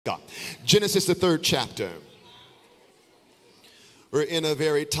God. Genesis, the 3rd chapter. We're in a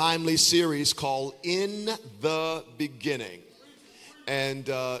very timely series called In the Beginning. And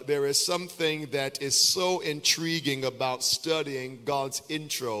there is something that is so intriguing about studying God's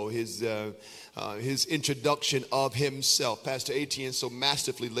intro, his introduction of himself. Pastor Etienne so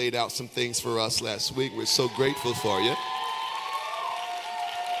masterfully laid out some things for us last week. We're so grateful for you.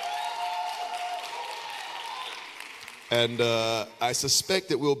 And I suspect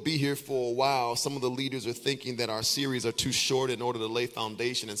that we'll be here for a while. Some of the leaders are thinking that our series are too short in order to lay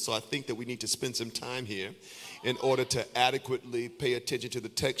foundation. And so I think that we need to spend some time here in order to adequately pay attention to the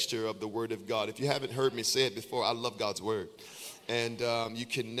texture of the Word of God. If you haven't heard me say it before, I love God's Word. And you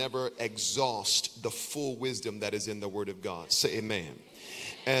can never exhaust the full wisdom that is in the Word of God. Say amen.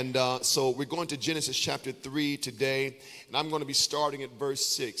 And so we're going to Genesis chapter 3 today. And I'm going to be starting at verse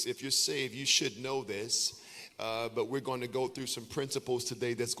 6. If you're saved, you should know this. But we're going to go through some principles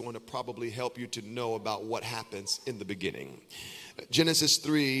today that's going to probably help you to know about what happens in the beginning. Genesis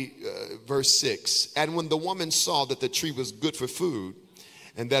 3, verse 6. And when the woman saw that the tree was good for food,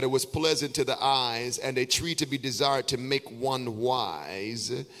 and that it was pleasant to the eyes, and a tree to be desired to make one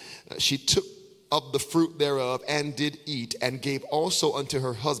wise, she took of the fruit thereof, and did eat, and gave also unto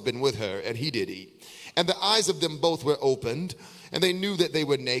her husband with her, and he did eat. And the eyes of them both were opened, and they knew that they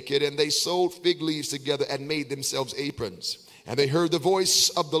were naked, and they sewed fig leaves together and made themselves aprons. And they heard the voice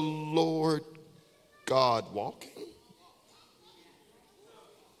of the Lord God walking.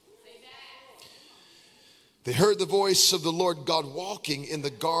 They heard the voice of the Lord God walking in the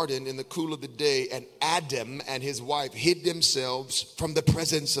garden in the cool of the day, and Adam and his wife hid themselves from the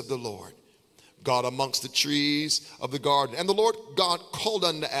presence of the Lord God amongst the trees of the garden. And the Lord God called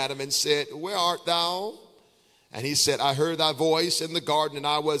unto Adam and said, Where art thou? And he said, I heard thy voice in the garden, and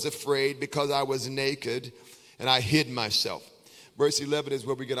I was afraid because I was naked, and I hid myself. Verse 11 is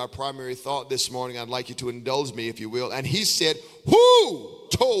where we get our primary thought this morning. I'd like you to indulge me, if you will. And he said, Who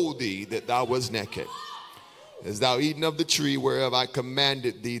told thee that thou was naked? Hast thou eaten of the tree whereof I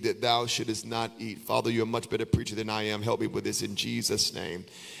commanded thee that thou shouldest not eat? Father, you're a much better preacher than I am. Help me with this in Jesus' name.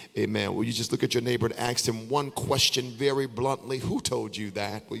 Amen. Will you just look at your neighbor and ask him one question very bluntly? Who told you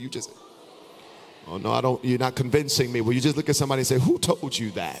that? Will you just... Oh, no, I don't. You're not convincing me. Will you just look at somebody and say, who told you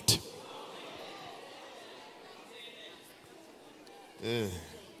that?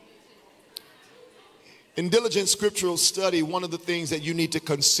 In diligent scriptural study, one of the things that you need to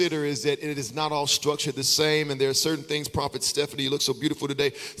consider is that it is not all structured the same. And there are certain things, Prophet Stephanie, you look so beautiful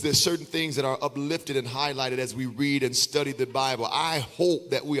today. There's certain things that are uplifted and highlighted as we read and study the Bible. I hope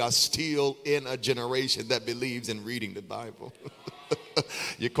that we are still in a generation that believes in reading the Bible.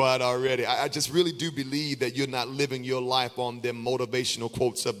 You're quiet already. I just really do believe that you're not living your life on them motivational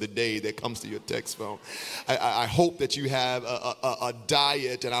quotes of the day that comes to your text phone. I hope that you have a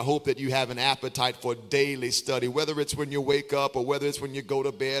diet, and I hope that you have an appetite for daily study, whether it's when you wake up or whether it's when you go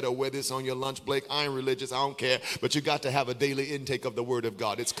to bed or whether it's on your lunch break. I ain't religious. I don't care. But you got to have a daily intake of the Word of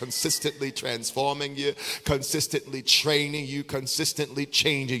God. It's consistently transforming you, consistently training you, consistently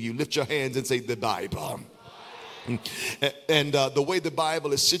changing you. Lift your hands and say the Bible. And the way the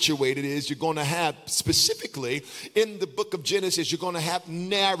Bible is situated is you're going to have, specifically in the book of Genesis, you're going to have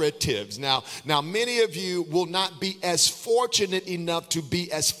narratives. Now many of you will not be as fortunate enough to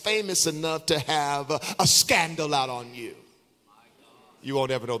be as famous enough to have a scandal out on you. You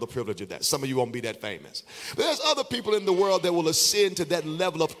won't ever know the privilege of that. Some of you won't be that famous. But there's other people in the world that will ascend to that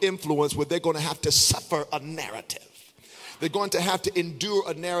level of influence where they're going to have to suffer a narrative. They're going to have to endure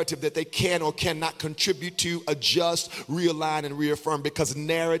a narrative that they can or cannot contribute to, adjust, realign, and reaffirm, because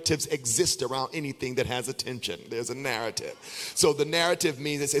narratives exist around anything that has attention. There's a narrative. So the narrative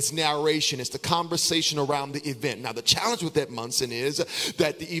means it's narration. It's the conversation around the event. Now, the challenge with that, Munson, is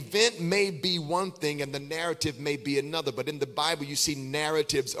that the event may be one thing and the narrative may be another. But in the Bible, you see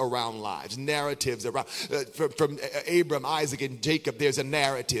narratives around lives, narratives around, from Abram, Isaac, and Jacob, there's a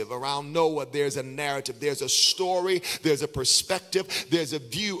narrative. Around Noah, there's a narrative. There's a story. There's a perspective. There's a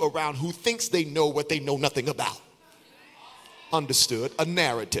view around who thinks they know what they know nothing about. Understood? A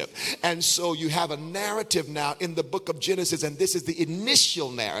narrative. And so you have a narrative now in the book of Genesis, and this is the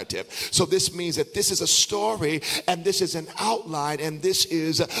initial narrative. So this means that this is a story, and this is an outline, and this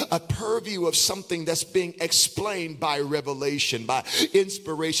is a purview of something that's being explained by revelation, by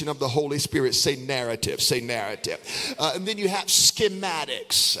inspiration of the Holy Spirit. Say narrative. Say narrative. And then you have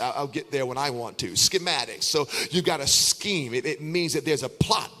schematics. I'll get there when I want to. Schematics. So you've got a scheme. It means that there's a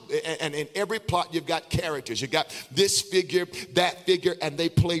plot and in every plot you've got characters. You've got this figure, that figure, and they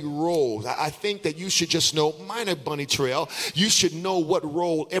play roles. I think that you should just know, minor bunny trail, you should know what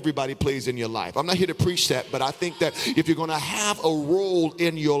role everybody plays in your life. I'm not here to preach that, but I think that if you're going to have a role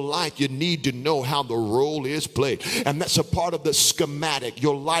in your life, you need to know how the role is played. And that's a part of the schematic.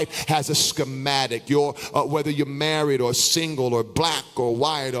 Your life has a schematic. Whether you're married or single or black or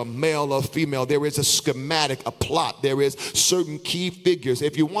white or male or female, there is a schematic, a plot. There is certain key figures.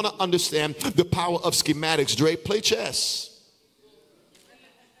 If you want to understand the power of schematics, Dre, play chess.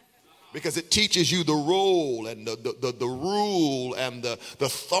 Because it teaches you the role and the rule and the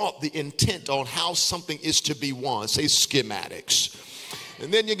thought, the intent on how something is to be won. Say schematics.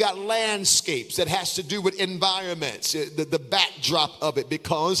 And then you got landscapes that has to do with environments, the backdrop of it,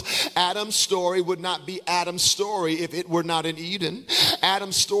 because Adam's story would not be Adam's story if it were not in Eden.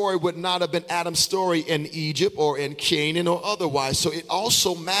 Adam's story would not have been Adam's story in Egypt or in Canaan or otherwise. So it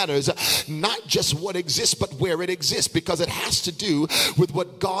also matters not just what exists, but where it exists, because it has to do with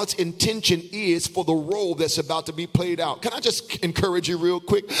what God's intention is for the role that's about to be played out. Can I just encourage you real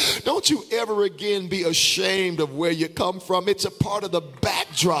quick? Don't you ever again be ashamed of where you come from. It's a part of the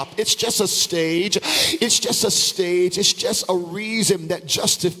backdrop. It's just a stage. It's just a stage. It's just a reason that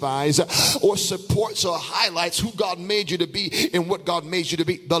justifies or supports or highlights who God made you to be and what God made you to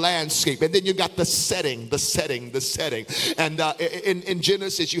be, the landscape. And then you got the setting. And in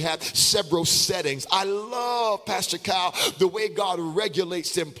Genesis, you have several settings. I love, Pastor Kyle, the way God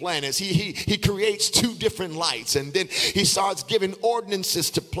regulates them planets. He creates two different lights, and then he starts giving ordinances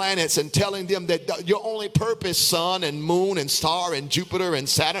to planets and telling them that your only purpose, sun and moon and star and Jupiter and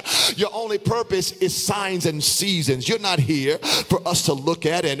Saturn, your only purpose is signs and seasons. You're not here for us to look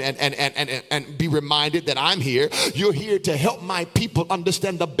at and be reminded that I'm here. You're here to help my people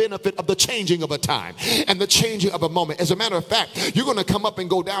understand the benefit of the changing of a time and the changing of a moment. As a matter of fact, you're going to come up and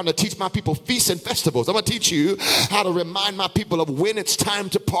go down to teach my people feasts and festivals. I'm going to teach you how to remind my people of when it's time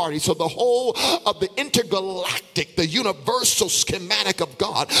to party. So the whole of the intergalactic, the universal schematic of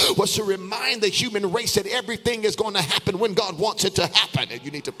God was to remind the human race that everything is going to happen when God wants it to happen. And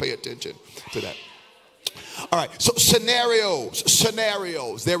you need to pay attention to that. All right, so scenarios.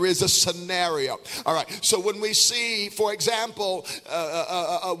 There is a scenario. All right, so when we see, for example,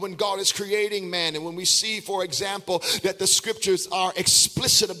 when God is creating man, and when we see, for example, that the scriptures are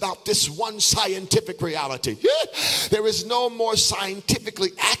explicit about this one scientific reality. There is no more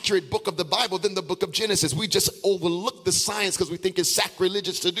scientifically accurate book of the Bible than the book of Genesis. We just overlook the science because we think it's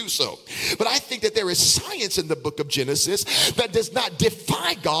sacrilegious to do so. But I think that there is science in the book of Genesis that does not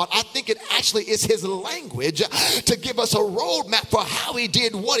defy God. I think it actually is his language to give us a roadmap for how he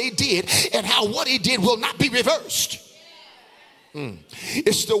did what he did and how what he did will not be reversed.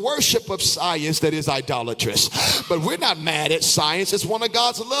 It's the worship of science that is idolatrous. But we're not mad at science. It's one of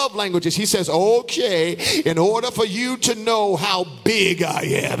God's love languages. He says, okay, in order for you to know how big I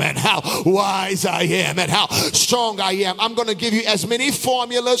am and how wise I am and how strong I am, I'm going to give you as many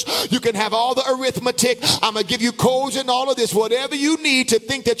formulas. You can have all the arithmetic. I'm going to give you codes and all of this. Whatever you need to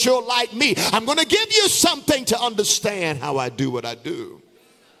think that you're like me, I'm going to give you something to understand how I do what I do.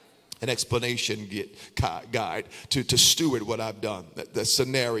 An explanation guide to steward what I've done, the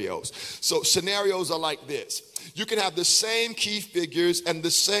scenarios. So scenarios are like this. You can have the same key figures and the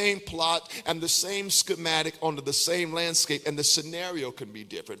same plot and the same schematic onto the same landscape, and the scenario can be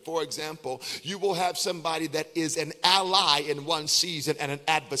different. For example, you will have somebody that is an ally in one season and an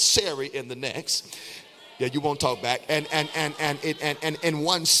adversary in the next. Yeah, you won't talk back. And in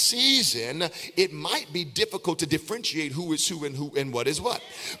one season, it might be difficult to differentiate who is who and what is what.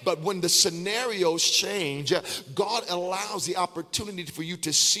 But when the scenarios change, God allows the opportunity for you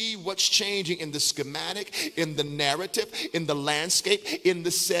to see what's changing in the schematic, in the narrative, in the landscape, in the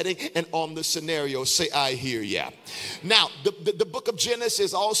setting, and on the scenario. Say, I hear ya. Now, the book of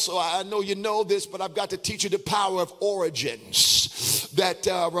Genesis also, I know you know this, but I've got to teach you the power of origins. That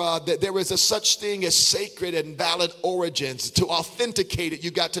there is a such thing as sacred and valid origins. To authenticate it,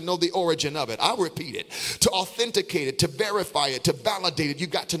 you got to know the origin of it. I'll repeat it. To authenticate it, to verify it, to validate it, you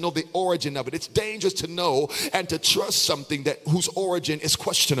got to know the origin of it. It's dangerous to know and to trust something that whose origin is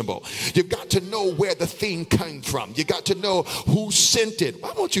questionable. You've got to know where the thing came from. You got to know who sent it.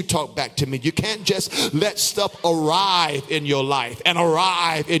 Why won't you talk back to me? You can't just let stuff arrive in your life and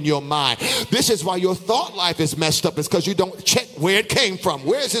arrive in your mind. This is why your thought life is messed up. It's because you don't check where it came from.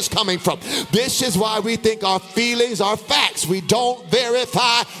 Where is this coming from? This is why we think our feelings are facts. We don't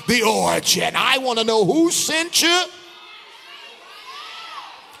verify the origin. I want to know who sent you.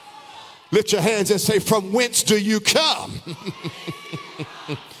 Lift your hands and say, from whence do you come?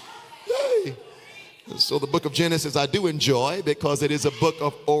 Hey. So the book of Genesis I do enjoy because it is a book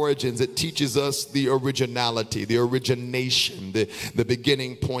of origins. It teaches us the originality, the origination, the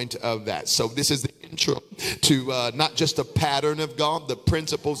beginning point of that. So this is the intro to not just the pattern of God, the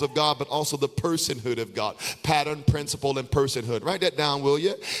principles of God, but also the personhood of God. Pattern, principle, and personhood. Write that down, will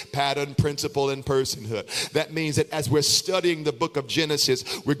you? Pattern, principle, and personhood. That means that as we're studying the book of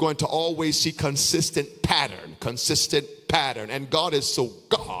Genesis, we're going to always see consistent pattern. And God is so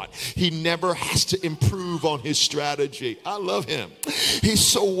God. He never has to improve on his strategy. I love him. He's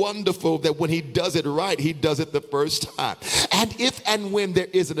so wonderful that when he does it right, he does it the first time. And if and when there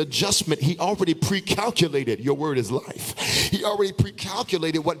is an adjustment, he already pre-calculated. Your word is life. He already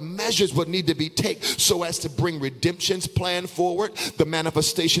pre-calculated what measures would need to be taken so as to bring redemption's plan forward, the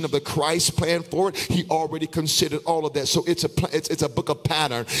manifestation of the Christ plan forward. He already considered all of that. So it's a book of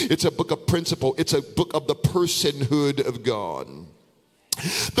pattern. It's a book of principle. It's a book of the personhood of God.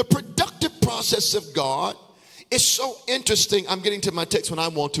 The productive process of God is so interesting. I'm getting to my text when I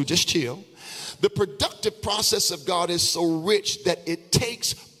want to. Just chill. The productive process of God is so rich that it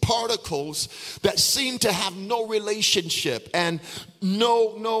takes particles that seem to have no relationship and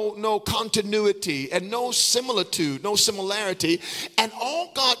no continuity and no similitude, no similarity. And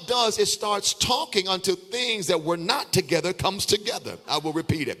all God does is starts talking until things that were not together comes together. I will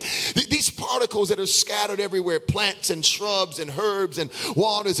repeat it. These particles that are scattered everywhere, plants and shrubs and herbs and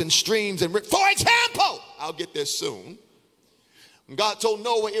waters and streams and for example, I'll get there soon. When God told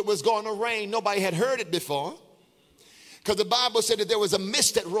Noah it was going to rain, nobody had heard it before. Because the Bible said that there was a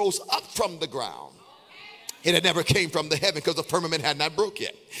mist that rose up from the ground. It had never came from the heaven because the firmament had not broke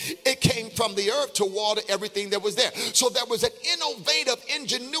yet. It came from the earth to water everything that was there. So there was an innovative,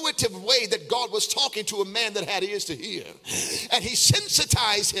 ingenuitive way that God was talking to a man that had ears to hear. And he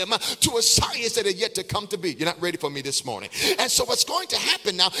sensitized him to a science that had yet to come to be. You're not ready for me this morning. And so what's going to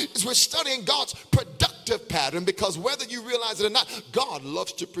happen now is we're studying God's productive pattern, because whether you realize it or not, God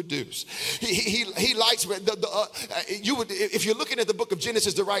loves to produce. He likes, if you're looking at the book of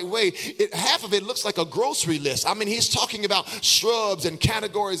Genesis the right way, half of it looks like a grocery list. I mean, he's talking about shrubs and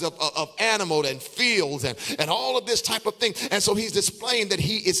categories of animal and fields and all of this type of thing. And so he's displaying that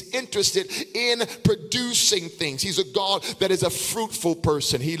he is interested in producing things. He's a God that is a fruitful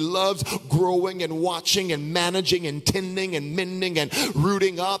person. He loves growing and watching and managing and tending and mending and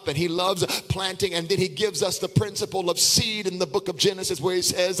rooting up, and he loves planting. And then he gives us the principle of seed in the book of Genesis, where he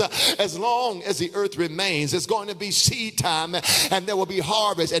says, as long as the earth remains, there's going to be seed time and there will be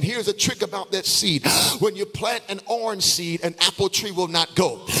harvest. And here's a trick about that seed. When you plant an orange seed, an apple tree will not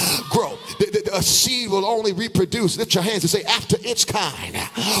grow. A seed will only reproduce. Lift your hands and say, after its kind.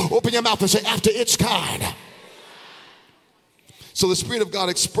 Open your mouth and say, after its kind. So the Spirit of God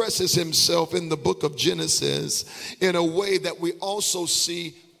expresses himself in the book of Genesis in a way that we also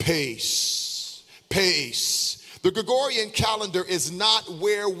see pace. The Gregorian calendar is not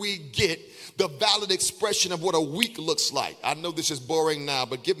where we get the valid expression of what a week looks like. I know this is boring now,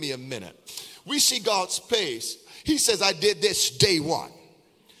 but give me a minute. We see God's pace. He says, I did this day 1.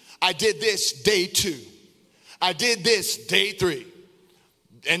 I did this day 2. I did this day 3.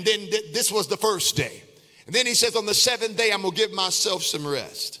 And then this was the first day. And then he says, on the 7th day, I'm going to give myself some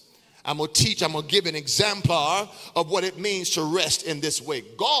rest. I'm going to teach, I'm going to give an exemplar of what it means to rest in this way.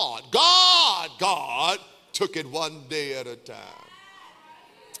 God took it one day at a time.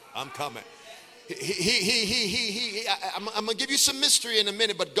 I'm coming. I'm going to give you some mystery in a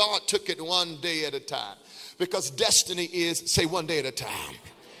minute, but God took it one day at a time. Because destiny is, say, one day at a time.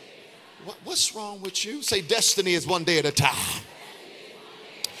 What's wrong with you? Say, destiny is one day at a time.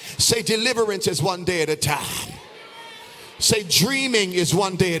 Say, deliverance is one day at a time. Say, dreaming is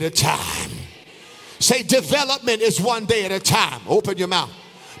one day at a time. Say, development is one day at a time. Open your mouth.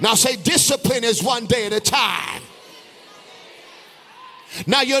 Now say, discipline is one day at a time.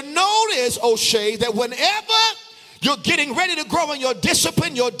 Now you notice, O'Shea, that whenever you're getting ready to grow in your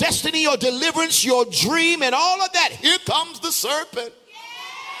discipline, your destiny, your deliverance, your dream, and all of that, here comes the serpent.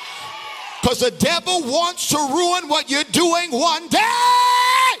 Because the devil wants to ruin what you're doing one day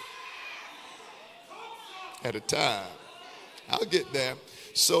at a time. I'll get there.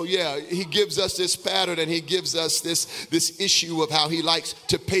 So yeah, he gives us this pattern, and he gives us this issue of how he likes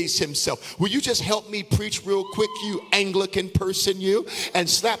to pace himself. Will you just help me preach real quick, you Anglican person, you, and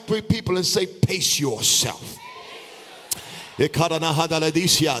slap 3 people and say, pace yourself. Come on, tell them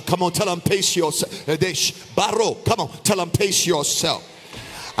pace yourself. Come on, tell them pace yourself.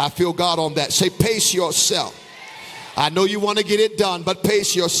 I feel God on that. Say, pace yourself. I know you want to get it done, but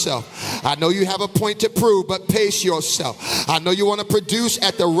pace yourself. I know you have a point to prove, but pace yourself. I know you want to produce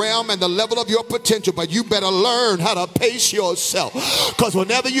at the realm and the level of your potential, but you better learn how to pace yourself. Because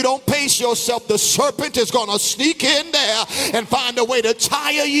whenever you don't pace yourself, the serpent is going to sneak in there and find a way to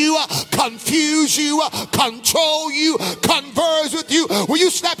tire you, confuse you, control you, converse with you. Will you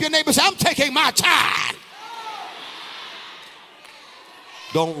slap your neighbor and say, I'm taking my time?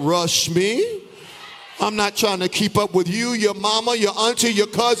 Don't rush me. I'm not trying to keep up with you, your mama, your auntie, your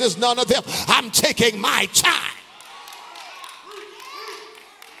cousins, none of them. I'm taking my time.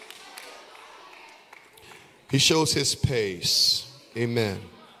 He shows his pace. Amen.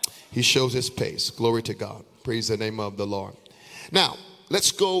 He shows his pace. Glory to God. Praise the name of the Lord. Now,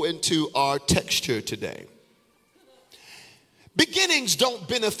 let's go into our texture today. Beginnings don't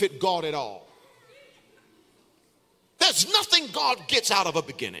benefit God at all. There's nothing God gets out of a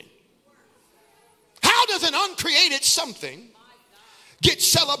beginning. How does an uncreated something get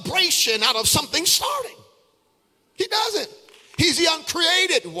celebration out of something starting? He doesn't. He's the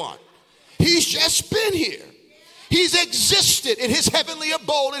uncreated one. He's just been here. He's existed in his heavenly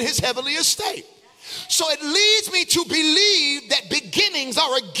abode, in his heavenly estate. So it leads me to believe that beginnings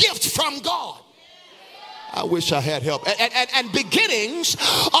are a gift from God. I wish I had help. And beginnings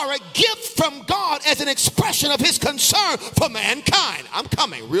are a gift from God as an expression of his concern for mankind. I'm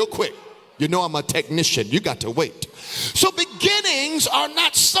coming real quick. You know I'm a technician. You got to wait. So beginnings are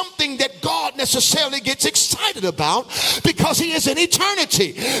not something that God necessarily gets excited about because he is in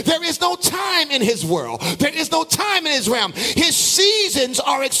eternity. There is no time in his world. There is no time in his realm. His seasons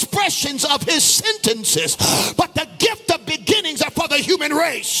are expressions of his sentences. But the gift of beginnings are for the human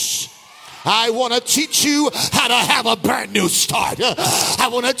race. I want to teach you how to have a brand new start. I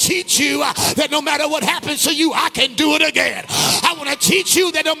want to teach you that no matter what happens to you, I can do it again. I want to teach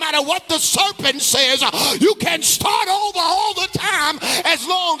you that no matter what the serpent says, you can start over all the time as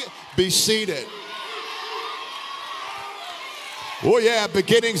long as... Be seated. Oh yeah,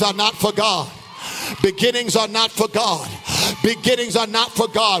 beginnings are not for God. Beginnings are not for God. Beginnings are not for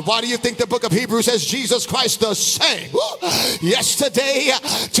God. Why do you think the book of Hebrews says Jesus Christ the same? Yesterday,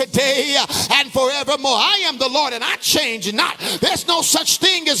 today, and forevermore. I am the Lord and I change not. There's no such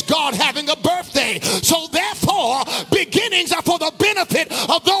thing as God having a birthday. So therefore, beginnings are for the benefit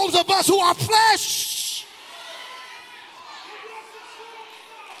of those of us who are flesh.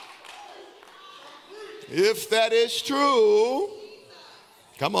 If that is true,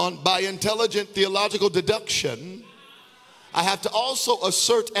 come on, by intelligent theological deduction, I have to also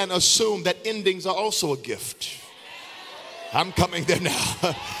assert and assume that endings are also a gift. I'm coming there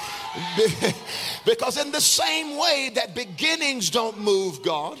now. Because in the same way that beginnings don't move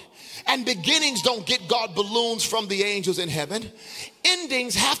God and beginnings don't get God balloons from the angels in heaven,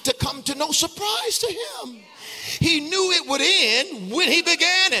 endings have to come to no surprise to him. He knew it would end when he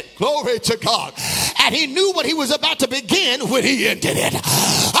began it. Glory to God. And he knew what he was about to begin when he ended it.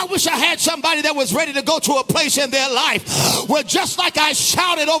 I wish I had somebody that was ready to go to a place in their life where just like I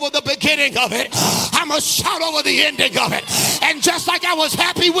shouted over the beginning of it, I'm going to shout over the ending of it. And just like I was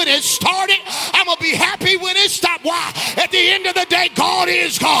happy when it started, I'm going to be happy when it stopped. Why? At the end of the day, God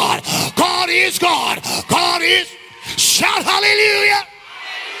is God. God is God. God is. Shout hallelujah.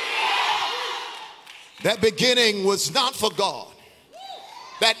 That beginning was not for God.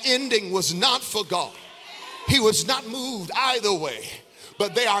 That ending was not for God. He was not moved either way.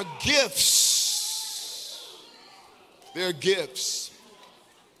 But they are gifts. They're gifts.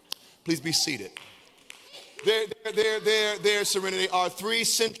 Please be seated. There, Serenity, are three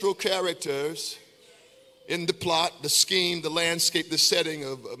central characters in the plot, the scheme, the landscape, the setting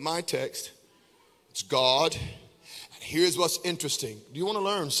of my text. It's God. And here's what's interesting. Do you want to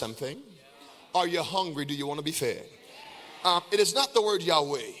learn something? Are you hungry? Do you want to be fed? It is not the word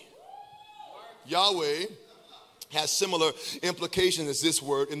Yahweh. Yahweh has similar implications as this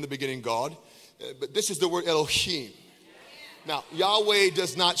word in the beginning, God. But this is the word Elohim. Now, Yahweh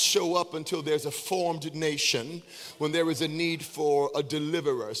does not show up until there's a formed nation, when there is a need for a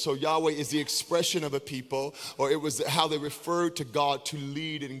deliverer. So Yahweh is the expression of a people, or it was how they referred to God to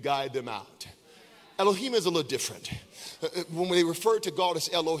lead and guide them out. Elohim is a little different. When they referred to God as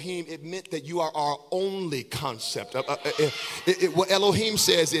Elohim, it meant that you are our only concept. What Elohim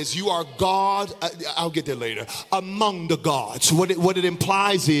says is you are God, I'll get there later, among the gods. What it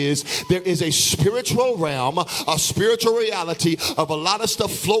implies is there is a spiritual realm, a spiritual reality of a lot of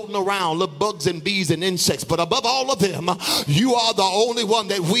stuff floating around, little bugs and bees and insects. But above all of them, you are the only one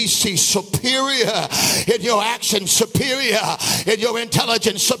that we see superior in your action, superior in your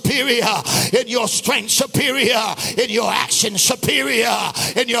intelligence, superior in your strength, superior in your action superior,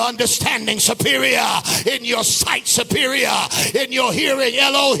 in your understanding superior, in your sight superior, in your hearing.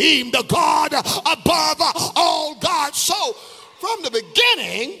 Elohim, the God above all gods. So from the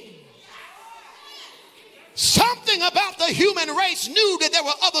beginning, something about the human race knew that there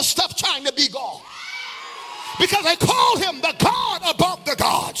were other stuff trying to be God, because they called him the God above the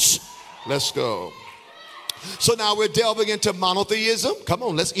gods. Let's go. So now we're delving into monotheism. Come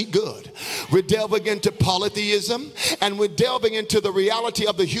on, let's eat good. We're delving into polytheism, and we're delving into the reality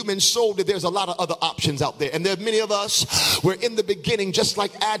of the human soul, that there's a lot of other options out there. And there are many of us, we're in the beginning, just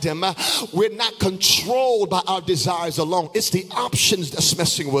like Adam, we're not controlled by our desires alone. It's the options that's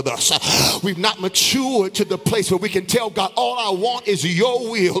messing with us. We've not matured to the place where we can tell God, all I want is your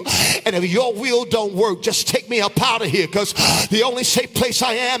will. And if your will don't work, just take me up out of here, because the only safe place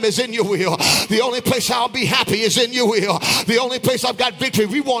I am is in your will. The only place I'll be happy is in your will. The only place I've got victory.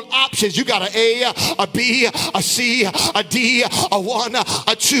 We want options. You got a B, a C, a D, a 1,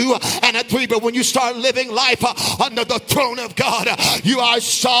 a 2, and a 3. But when you start living life under the throne of God, you are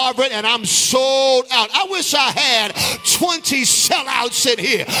sovereign. And I'm sold out. I wish I had 20 sellouts in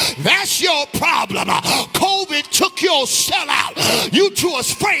here. That's your problem. COVID took your sellout. You too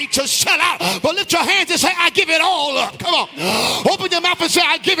afraid to sell out. But lift your hands and say, I give it all up. Come on. Open your mouth and say,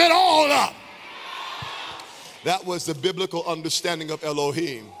 I give it all up. That was the biblical understanding of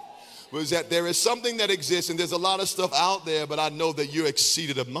Elohim, was that there is something that exists, and there's a lot of stuff out there, but I know that you're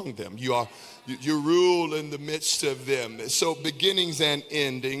exceeded among them. You rule in the midst of them. So beginnings and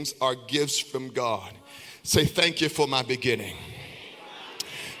endings are gifts from God. Say, thank you for my beginning.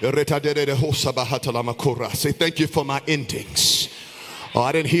 Say, thank you for my endings. Oh,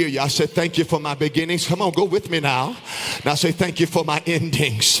 I didn't hear you. I said, thank you for my beginnings. Come on, go with me now. Now say, thank you for my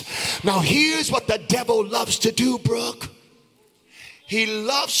endings. Now here's what the devil loves to do, Brooke. He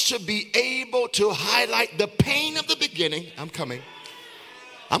loves to be able to highlight the pain of the beginning. I'm coming.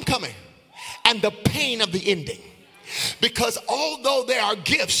 And the pain of the ending. Because although there are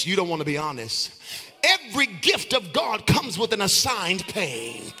gifts, you don't want to be honest, every gift of God comes with an assigned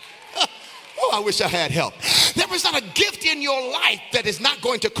pain. Oh, I wish I had help. There is not a gift in your life that is not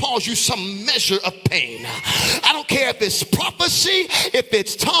going to cause you some measure of pain. I don't care if it's prophecy, if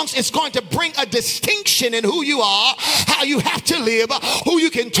it's tongues, it's going to bring a distinction in who you are, how you have to live, who you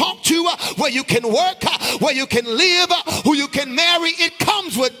can talk to, where you can work, where you can live, who you can marry. It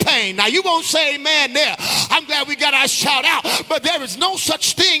comes with pain. Now, you won't say amen there. I'm glad we got our shout out. But there is no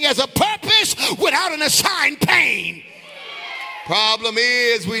such thing as a purpose without an assigned pain. Problem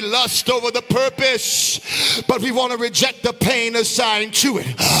is, we lust over the purpose, but we want to reject the pain assigned to it.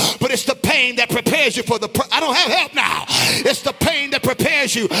 But it's the pain that prepares you for the I don't have help now. It's the pain that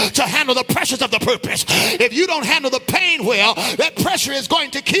prepares you to handle the pressures of the purpose. If you don't handle the pain well, that pressure is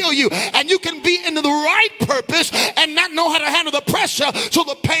going to kill you. And you can be in the right purpose and not know how to handle the pressure, so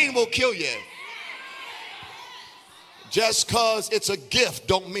the pain will kill you. Just because it's a gift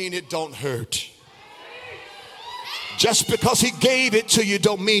don't mean it don't hurt. Just because he gave it to you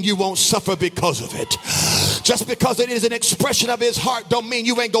don't mean you won't suffer because of it. Just because it is an expression of his heart don't mean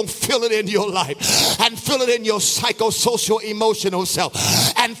you ain't gonna feel it in your life and feel it in your psychosocial emotional self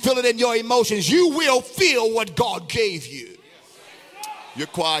and feel it in your emotions. You will feel what God gave you. You're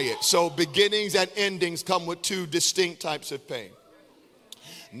quiet. So beginnings and endings come with two distinct types of pain.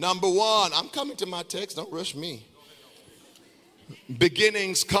 Number one, I'm coming to my text, don't rush me.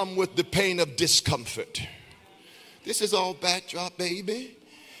 Beginnings come with the pain of discomfort. This is all backdrop, baby.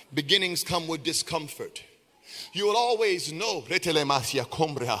 Beginnings come with discomfort. You will always know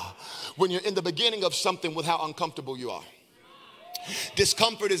when you're in the beginning of something with how uncomfortable you are.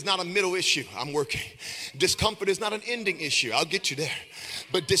 Discomfort is not a middle issue. I'm working. Discomfort is not an ending issue. I'll get you there.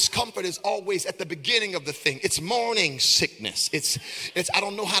 But discomfort is always at the beginning of the thing. It's morning sickness. It's I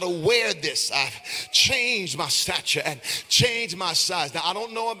don't know how to wear this. I've changed my stature and changed my size. Now, I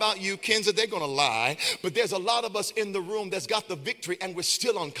don't know about you, Kenza, they're going to lie. But there's a lot of us in the room that's got the victory and we're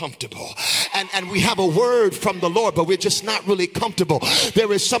still uncomfortable. And we have a word from the Lord, but we're just not really comfortable.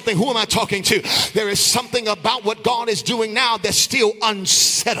 There is something, who am I talking to? There is something about what God is doing now that's still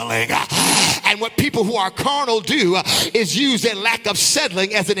unsettling. And what people who are carnal do is use their lack of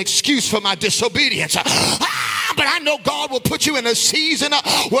settling as an excuse for my disobedience. But I know God will put you in a season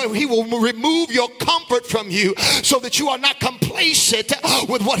where he will remove your comfort from you so that you are not complacent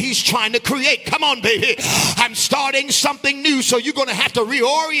with what he's trying to create. Come on, baby. I'm starting something new, so you're going to have to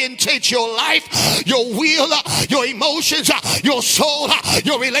reorientate your life, your will, your emotions, your soul,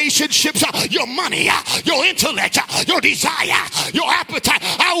 your relationships, your money, your intellect, your desire, your appetite.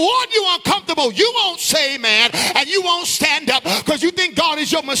 I want you uncomfortable. You won't say amen, and you won't stand up because you think God is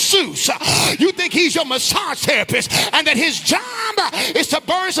he's your masseuse. You think he's your massage therapist, and that his job is to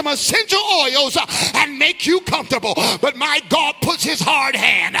burn some essential oils and make you comfortable. But my God puts his hard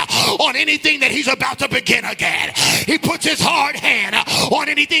hand on anything that he's about to begin again. He puts his hard hand on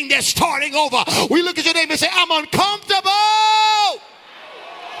anything that's starting over. We look at your neighbor and say, I'm uncomfortable.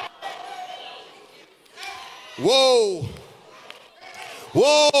 Whoa.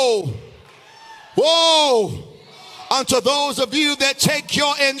 Whoa. Whoa. Unto those of you that take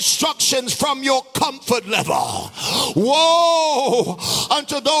your instructions from your comfort level. Whoa.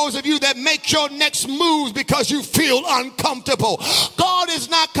 Unto those of you that make your next moves because you feel uncomfortable. God is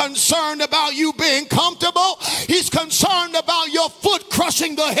not concerned about you being comfortable. He's concerned about your foot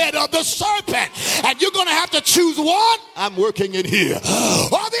crushing the head of the serpent. And you're going to have to choose one. I'm working in here. Or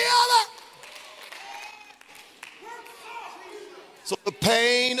the other. So the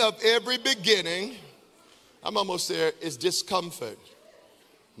pain of every beginning, I'm almost there, is discomfort.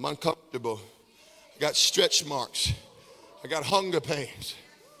 I'm uncomfortable. I got stretch marks. I got hunger pains.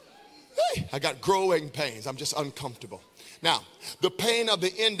 Hey, I got growing pains. I'm just uncomfortable. Now, the pain of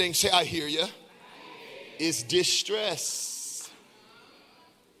the ending, say I hear you, is distress.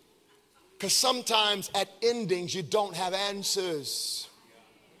 Because sometimes at endings you don't have answers.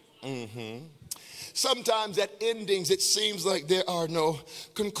 Sometimes at endings it seems like there are no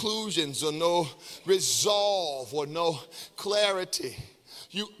conclusions or no resolve or no clarity.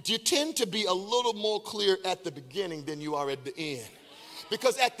 You tend to be a little more clear at the beginning than you are at the end.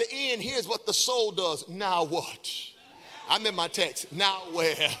 Because at the end, here's what the soul does. Now what? I'm in my text. Now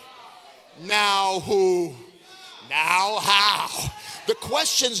where? Now who? Now how? The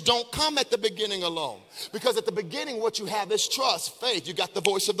questions don't come at the beginning alone. Because at the beginning, what you have is trust, faith. You got the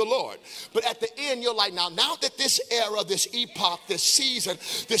voice of the Lord. But at the end, you're like, now that this era, this epoch, this season,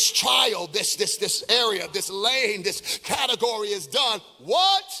 this trial, this area, this lane, this category is done,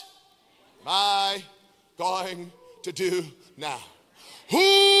 what am I going to do now?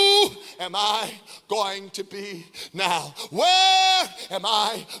 Who am I going to be now? Where am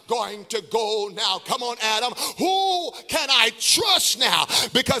I going to go now? Come on, Adam. Who can I trust now?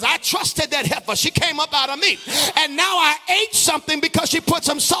 Because I trusted that heifer. She came up out of me. And now I ate something because she put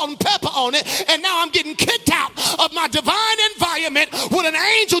some salt and pepper on it. And now I'm getting kicked out of my divine environment with an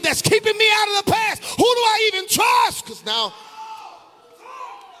angel that's keeping me out of the past. Who do I even trust? Because now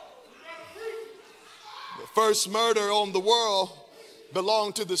the first murder on the world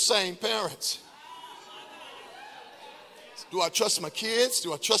belong to the same parents. Do I trust my kids?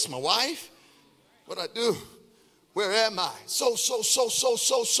 Do I trust my wife? What do I do? Where am I? So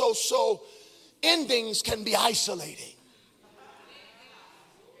endings can be isolating.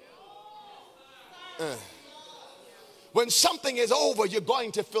 When something is over, you're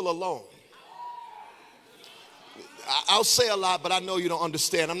going to feel alone. I'll say a lot, but I know you don't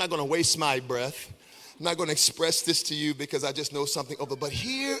understand. I'm not going to waste my breath. I'm not going to express this to you because I just know something over. But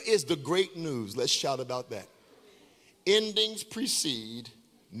here is the great news. Let's shout about that. Endings precede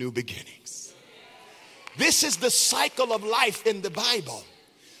new beginnings. This is the cycle of life in the Bible.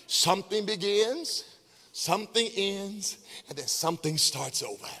 Something begins, something ends, and then something starts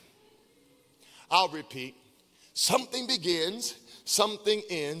over. I'll repeat. Something begins, something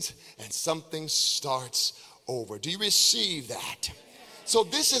ends, and something starts over. Do you receive that? So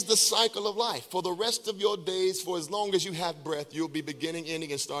this is the cycle of life. For the rest of your days, for as long as you have breath, you'll be beginning,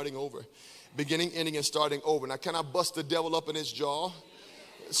 ending, and starting over. Beginning, ending, and starting over. Now, can I bust the devil up in his jaw?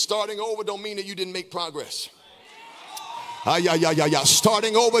 Starting over don't mean that you didn't make progress.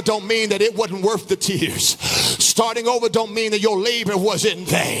 Starting over don't mean that it wasn't worth the tears. Starting over don't mean that your labor was in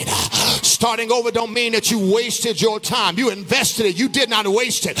vain. Starting over don't mean that you wasted your time. You invested it. You did not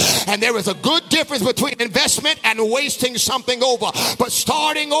waste it. And there is a good difference between investment and wasting something over. But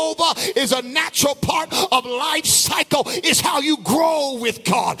starting over is a natural part of life cycle. It's how you grow with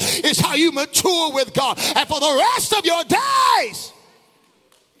God. It's how you mature with God. And for the rest of your days,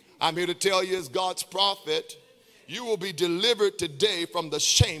 I'm here to tell you as God's prophet, you will be delivered today from the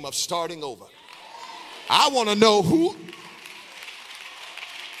shame of starting over. I want to know who.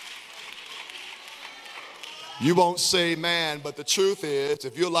 You won't say man, but the truth is,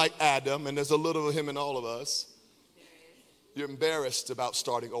 if you're like Adam, and there's a little of him in all of us, you're embarrassed about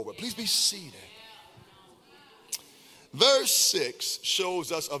starting over. Please be seated. Verse 6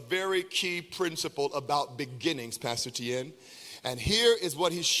 shows us a very key principle about beginnings, Pastor Tien. And here is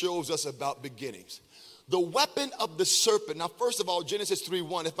what he shows us about beginnings. The weapon of the serpent. Now, first of all, Genesis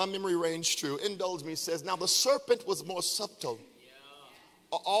 3:1, if my memory reigns true, indulge me, says, now the serpent was more subtle.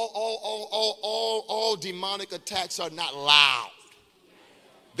 All demonic attacks are not loud.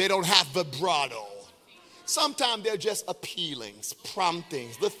 They don't have vibrato. Sometimes they're just appealings,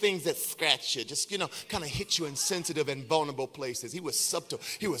 promptings, the things that scratch you, just, kind of hit you in sensitive and vulnerable places. He was subtle.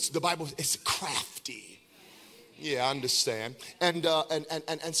 The Bible is crafty. Yeah, I understand. And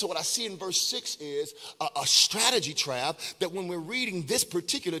so what I see in verse 6 is a strategy trap that when we're reading this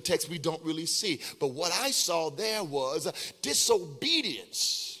particular text, we don't really see. But what I saw there was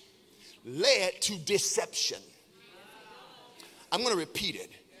disobedience led to deception. I'm going to repeat it.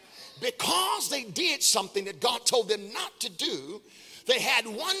 Because they did something that God told them not to do, they had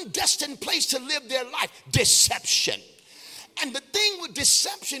one destined place to live their life: deception. And the thing with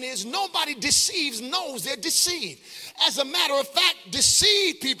deception is nobody deceives knows they're deceived. As a matter of fact,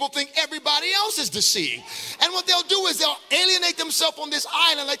 deceived people think everybody else is deceived. And what they'll do is they'll alienate themselves on this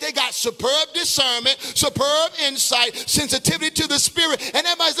island like they got superb discernment, superb insight, sensitivity to the spirit. And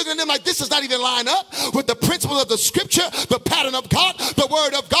everybody's looking at them like this does not even line up with the principles of the scripture, the pattern of God, the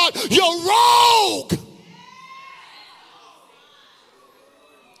word of God. You're rogue.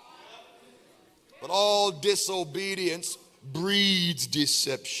 But all disobedience breeds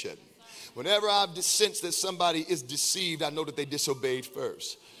deception. Whenever I've sensed that somebody is deceived, I know that they disobeyed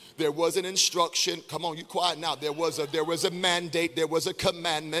first. There was an instruction. Come on, you quiet now. There was a mandate. There was a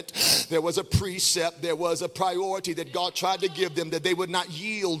commandment. There was a precept. There was a priority that God tried to give them that they would not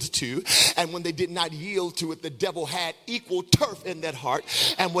yield to. And when they did not yield to it, the devil had equal turf in that heart.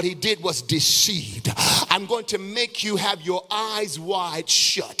 And what he did was deceived. I'm going to make you have your eyes wide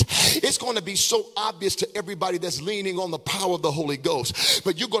shut. It's going to be so obvious to everybody that's leaning on the power of the Holy Ghost.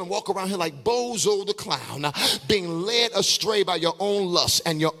 But you're going to walk around here like Bozo the clown, being led astray by your own lusts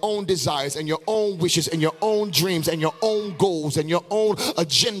and your own desires and your own wishes and your own dreams and your own goals and your own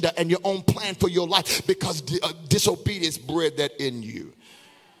agenda and your own plan for your life, because disobedience bred that in you.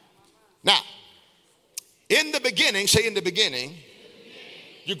 Now, in the beginning, say in the beginning,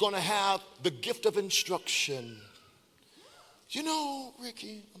 you're going to have the gift of instruction. You know,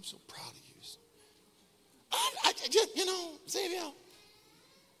 Ricky, I'm so proud of you. I just, Xavier,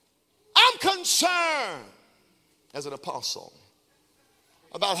 I'm concerned as an apostle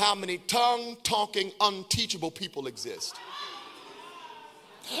about how many tongue-talking, unteachable people exist.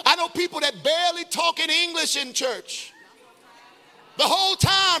 I know people that barely talk in English in church. The whole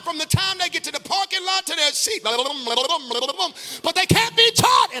time, from the time they get to the parking lot to their seat, but they can't be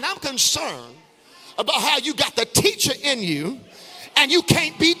taught. And I'm concerned about how you got the teacher in you and you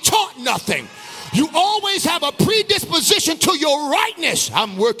can't be taught nothing. You always have a predisposition to your rightness.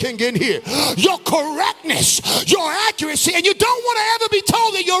 I'm working in here. Your correctness, your accuracy, and you don't want to ever be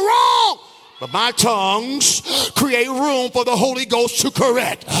told that you're wrong. But my tongues create room for the Holy Ghost to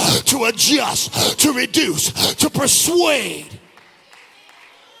correct, to adjust, to reduce, to persuade.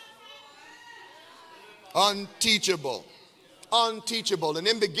 Unteachable. Unteachable. And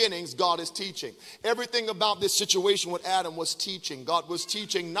in beginnings, God is teaching. Everything about this situation with Adam was teaching. God was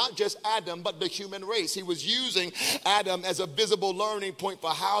teaching not just Adam, but the human race. He was using Adam as a visible learning point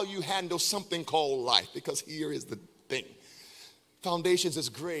for how you handle something called life. Because here is the thing. Foundations is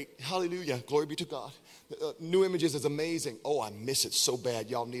great. Hallelujah. Glory be to God. New Images is amazing. Oh, I miss it so bad.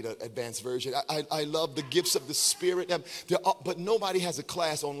 Y'all need an advanced version. I love the gifts of the Spirit. But nobody has a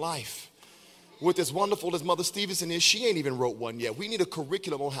class on life. With as wonderful as Mother Stevenson is, she ain't even wrote one yet. We need a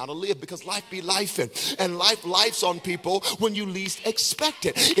curriculum on how to live, because life be lifing. And life lifes on people when you least expect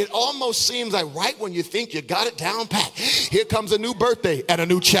it. It almost seems like right when you think you got it down pat, here comes a new birthday and a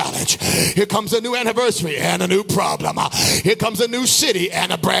new challenge. Here comes a new anniversary and a new problem. Here comes a new city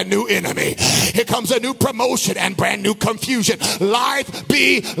and a brand new enemy. Here comes a new promotion and brand new confusion. Life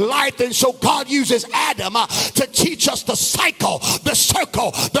be life. And so God uses Adam to teach us the cycle, the circle,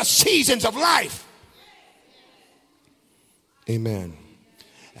 the seasons of life. Amen.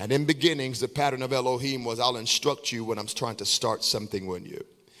 And in beginnings, the pattern of Elohim was, I'll instruct you when I'm trying to start something with you.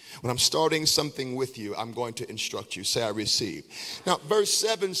 When I'm starting something with you, I'm going to instruct you. Say, I receive. Now, verse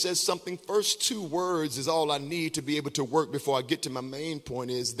 7 says something. First two words is all I need to be able to work before I get to my main point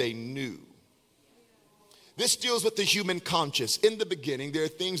is they knew. This deals with the human conscious. In the beginning, there are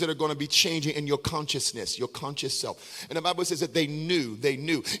things that are going to be changing in your consciousness, your conscious self. And the Bible says that they knew.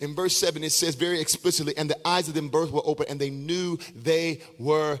 In verse 7, it says very explicitly, and the eyes of them both were open, and they knew they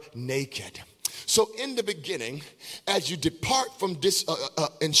were naked. So in the beginning, as you depart from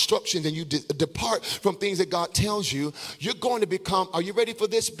instructions and you depart from things that God tells you, you're going to become, are you ready for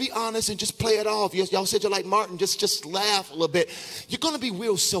this? Be honest and just play it off. Y'all said you're like Martin, just laugh a little bit. You're going to be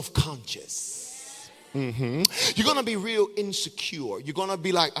real self-conscious. You're going to be real insecure. You're going to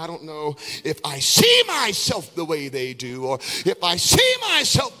be like, I don't know if I see myself the way they do, or if I see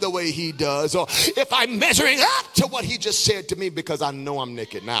myself the way he does, or if I'm measuring up to what he just said to me, because I know I'm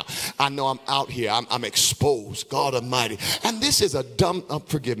naked now. I know I'm out here. I'm exposed. God Almighty. And this is a dumb,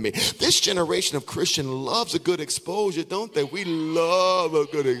 forgive me. This generation of Christian loves a good exposure, don't they? We love a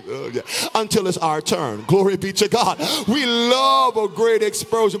good exposure until it's our turn. Glory be to God. We love a great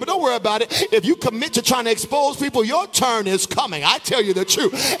exposure, but don't worry about it. If you commit to trying to expose people, your turn is coming. I tell you the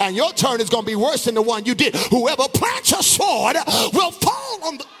truth. And your turn is going to be worse than the one you did. Whoever plants a sword will fall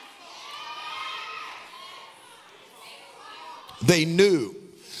on the... They knew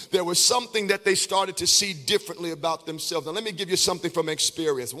there was something that they started to see differently about themselves. Now, let me give you something from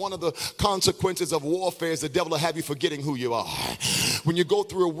experience. One of the consequences of warfare is the devil will have you forgetting who you are. When you go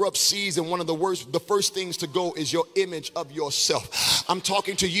through a rough season, the first things to go is your image of yourself. I'm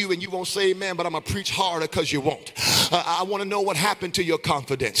talking to you and you won't say amen, but I'm going to preach harder because you won't. I want to know what happened to your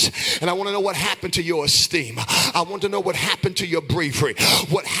confidence. And I want to know what happened to your esteem. I want to know what happened to your bravery.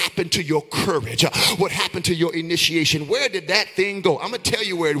 What happened to your courage. What happened to your initiation. Where did that thing go? I'm going to tell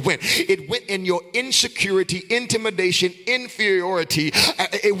you where it went. It went in your insecurity, intimidation, inferiority.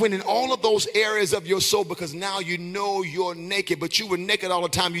 It went in all of those areas of your soul, because now you know you're naked, but you were naked all the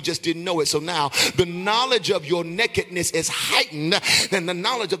time. You just didn't know it. So now the knowledge of your nakedness is heightened than the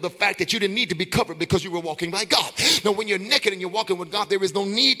knowledge of the fact that you didn't need to be covered because you were walking by God. Now, when you're naked and you're walking with God, there is no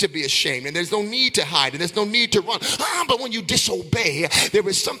need to be ashamed, and there's no need to hide, and there's no need to run. But when you disobey, there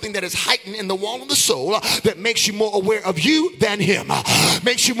is something that is heightened in the wall of the soul that makes you more aware of you than him.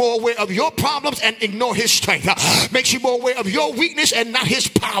 Makes you more aware of your problems and ignore his strength. Makes you more aware of your weakness and not his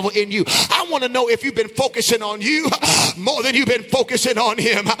power in you. I want to know if you've been focusing on you more than you've been focusing on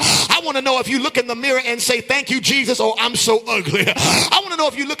him. I want to know if you look in the mirror and say, thank you, Jesus, or I'm so ugly. I want to know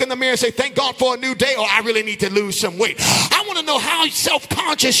if you look in the mirror and say, thank God for a new day, or I really need to lose some weight. I want to know how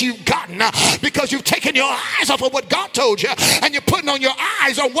self-conscious you've gotten because you've taken your eyes off of what God told you and you're putting on your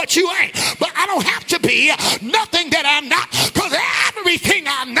eyes on what you ain't. But I don't have to be nothing that I'm not, because everything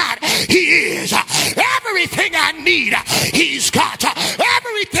I'm not, he is. Everything I need, he's got.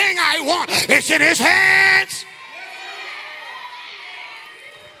 Everything I want is in his hands.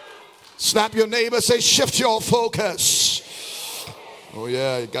 Slap your neighbor, say, shift your focus. Oh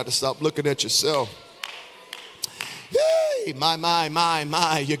yeah, you got to stop looking at yourself. Yay,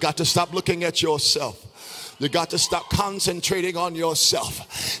 my. You got to stop looking at yourself. You got to stop concentrating on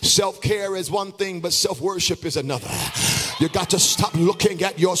yourself. Self-care is one thing, but self-worship is another. You got to stop looking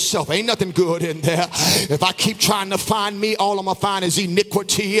at yourself. Ain't nothing good in there. If I keep trying to find me, all I'm going to find is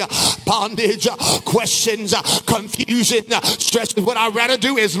iniquity, bondage, questions, confusion, stress. What I'd rather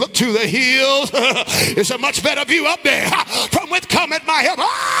do is look to the hills. It's a much better view up there. From whence cometh my help?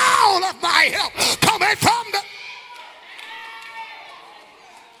 All of my help cometh from the...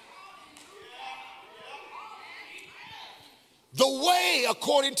 The way,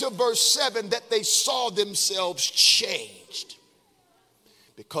 according to verse 7, that they saw themselves changed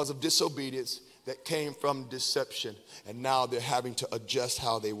because of disobedience that came from deception. And now they're having to adjust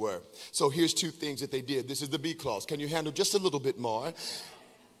how they were. So here's two things that they did. This is the B clause. Can you handle just a little bit more?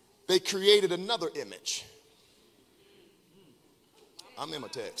 They created another image. I'm in my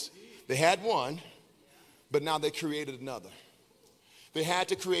text. They had one, but now they created another. They had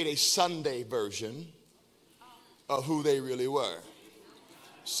to create a Sunday version of who they really were.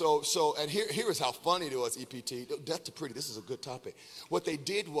 So and here is how funny it was, EPT. That's pretty, this is a good topic. What they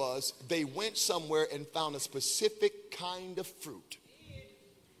did was they went somewhere and found a specific kind of fruit,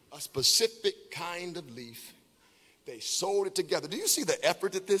 a specific kind of leaf. They sewed it together. Do you see the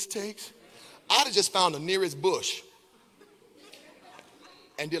effort that this takes? I'd have just found the nearest bush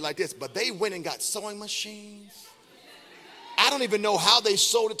and did like this, but they went and got sewing machines. I don't even know how they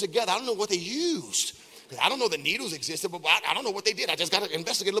sewed it together. I don't know what they used. I don't know the needles existed, but I don't know what they did. I just got to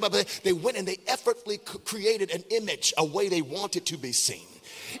investigate a little bit. But they went and they effortlessly created an image, a way they wanted to be seen.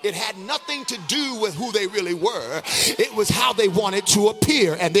 It had nothing to do with who they really were. It was how they wanted to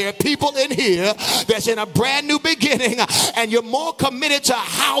appear. And there are people in here that's in a brand new beginning, and you're more committed to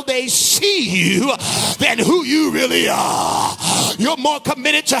how they see you than who you really are. You're more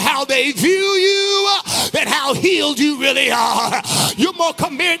committed to how they view you than how healed you really are. You're more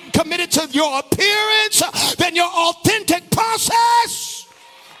committed to your appearance than your authentic process.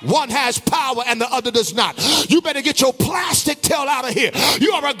 One has power and the other does not. You better get your plastic tail out of here.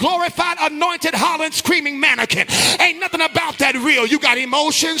 You are a glorified, anointed, hollering, screaming mannequin. Ain't nothing about that real. You got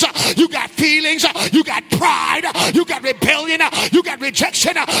emotions, you got feelings, you got pride, you got rebellion, you got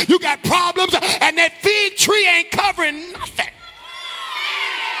rejection, you got problems, and that fig tree ain't covering nothing.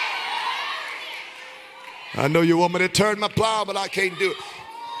 I know you want me to turn my plow, but I can't do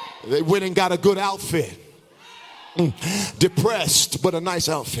it. They went and got a good outfit. Depressed, but a nice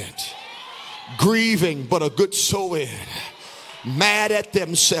outfit. Grieving, but a good sew-in. Mad at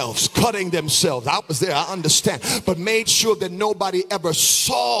themselves, cutting themselves. I was there, I understand. But made sure that nobody ever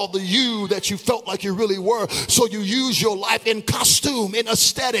saw the you that you felt like you really were. So you use your life in costume, in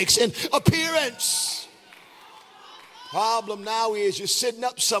aesthetics, in appearance. Problem now is you're sitting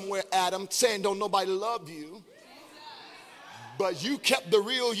up somewhere, Adam, saying don't nobody love you. But you kept the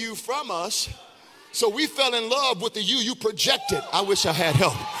real you from us. So we fell in love with the you projected. I wish I had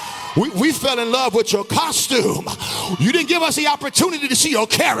help. We fell in love with your costume. You didn't give us the opportunity to see your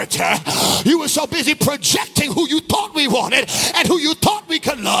character. You were so busy projecting who you thought we wanted and who you thought we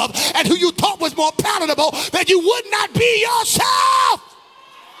could love and who you thought was more palatable that you would not be yourself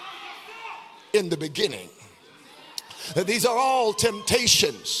in the beginning. These are all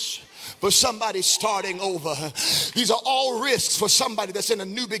temptations for somebody starting over. These are all risks for somebody that's in a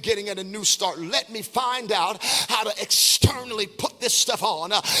new beginning and a new start. Let me find out how to externally put this stuff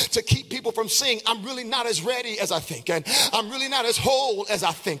on to keep people from seeing I'm really not as ready as I think, and I'm really not as whole as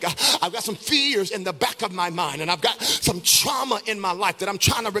I think. I've got some fears in the back of my mind, and I've got some trauma in my life that I'm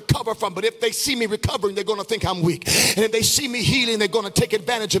trying to recover from. But if they see me recovering, they're going to think I'm weak. And if they see me healing, they're going to take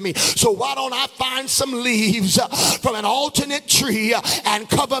advantage of me. So why don't I find some leaves from an alternate tree and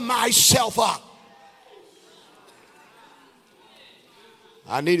cover myself up?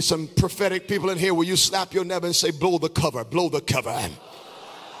 I need some prophetic people in here. Will you slap your neighbor and say, blow the cover, blow the cover?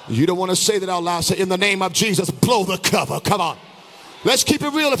 You don't want to say that out loud. Say, in the name of Jesus, blow the cover. Come on. Let's keep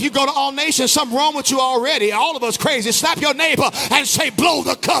it real. If you go to All Nations, something wrong with you already. All of us crazy. Slap your neighbor and say, blow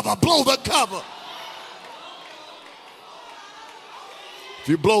the cover, blow the cover. If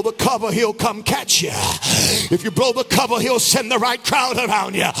you blow the cover, he'll come catch you. If you blow the cover, he'll send the right crowd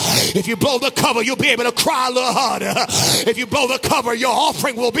around you. If you blow the cover, you'll be able to cry a little harder. If you blow the cover, your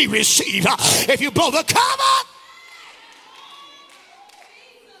offering will be received. If you blow the cover,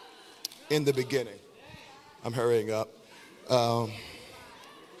 in the beginning, I'm hurrying up.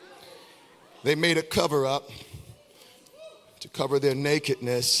 They made a cover up to cover their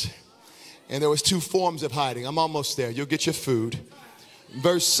nakedness. And there was two forms of hiding. I'm almost there. You'll get your food.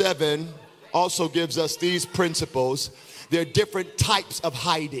 Verse 7 also gives us these principles. There are different types of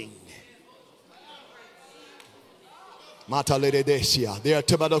hiding. There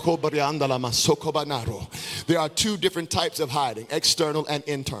are two different types of hiding, external and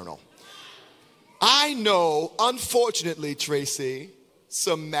internal. I know, unfortunately, Tracy,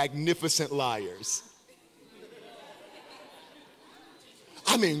 some magnificent liars.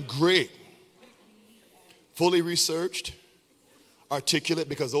 I mean, great. Fully researched. Articulate,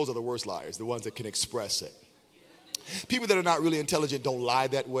 because those are the worst liars, the ones that can express it. People that are not really intelligent don't lie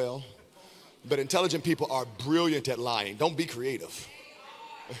that well, but intelligent people are brilliant at lying. Don't be creative.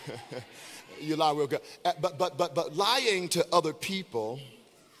 You lie real good. But lying to other people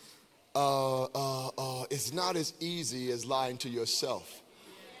is not as easy as lying to yourself.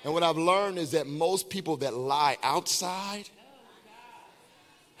 And what I've learned is that most people that lie outside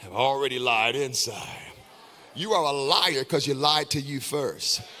have already lied inside. You are a liar because you lied to you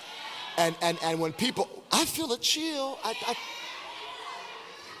first. And when people, I feel a chill.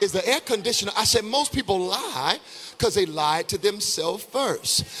 Is the air conditioner. I said most people lie because they lied to themselves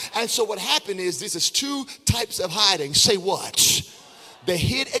first. And so what happened is this is two types of hiding. Say what? They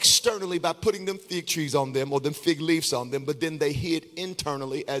hid externally by putting them fig trees on them or them fig leaves on them. But then they hid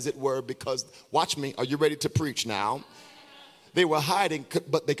internally, as it were, because, watch me, are you ready to preach now? They were hiding,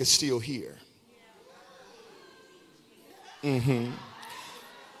 but they could still hear. Yeah,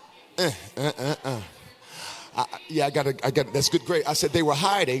 I got it. That's good. Great. I said they were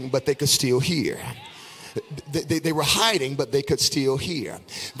hiding, but they could still hear. They were hiding, but they could still hear.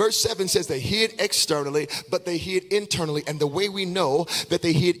 Verse 7 says they hid externally, but they hid internally. And the way we know that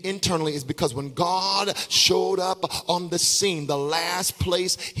they hid internally is because when God showed up on the scene, the last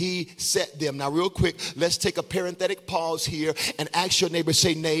place he set them. Now, real quick, let's take a parenthetic pause here and ask your neighbor,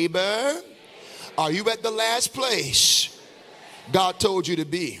 say, neighbor, are you at the last place God told you to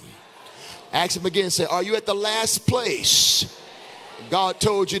be? Ask him again, say, are you at the last place God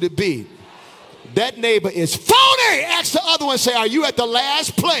told you to be? That neighbor is phony. Ask the other one, say, are you at the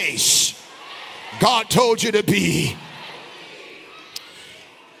last place God told you to be?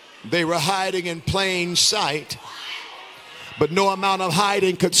 They were hiding in plain sight, but no amount of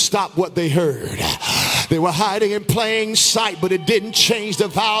hiding could stop what they heard. They were hiding in plain sight, but it didn't change the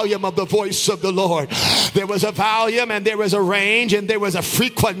volume of the voice of the Lord. There was a volume and there was a range and there was a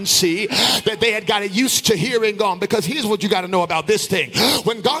frequency that they had got used to hearing on. Because here's what you got to know about this thing.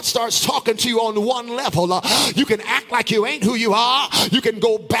 When God starts talking to you on one level, you can act like you ain't who you are. You can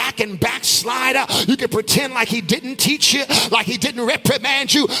go back and backslide. You can pretend like he didn't teach you, like he didn't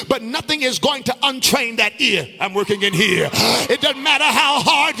reprimand you, but nothing is going to untrain that ear. I'm working in here. It doesn't matter how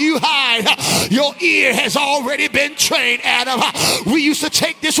hard you hide. Your ear has already been trained, Adam. We used to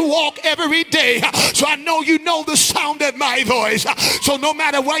take this walk every day, so I know you know the sound of my voice. So no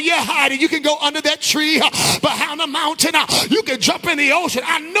matter where you're hiding, you can go under that tree, behind the mountain, you can jump in the ocean.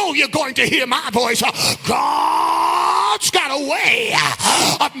 I know you're going to hear my voice. God's got a way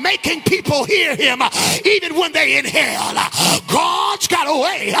of making people hear him even when they inhale. God's got a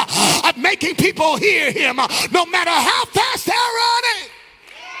way of making people hear him no matter how fast they're running.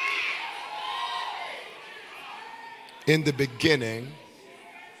 In the beginning,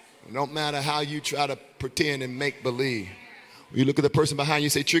 no matter how you try to pretend and make believe, you look at the person behind you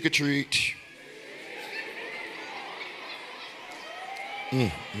and say, trick or treat.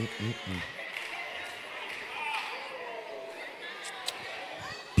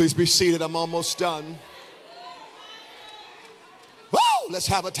 Please be seated. I'm almost done. Woo! Let's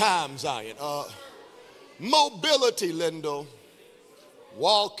have a time, Zion. Mobility, Lindell.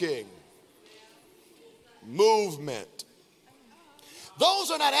 Walking. Movement.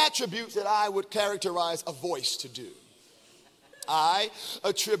 Those are not attributes that I would characterize a voice to do. I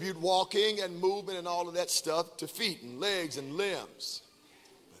attribute walking and movement and all of that stuff to feet and legs and limbs.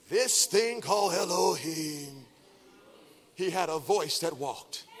 But this thing called Elohim, he had a voice that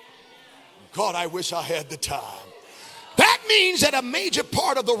walked. God, I wish I had the time. That means that a major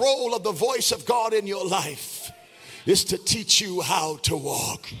part of the role of the voice of God in your life is to teach you how to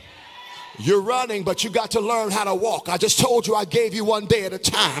walk. You're running, but you got to learn how to walk. I just told you I gave you one day at a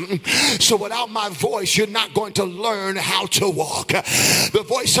time. So without my voice, you're not going to learn how to walk. The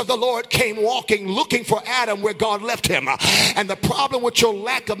voice of the Lord came walking, looking for Adam where God left him. And the problem with your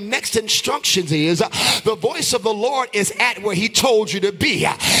lack of next instructions is the voice of the Lord is at where he told you to be.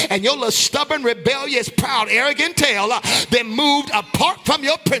 And your little stubborn, rebellious, proud, arrogant tail then moved apart from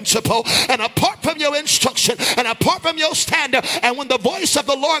your principle and apart from your instruction and apart from your standard. And when the voice of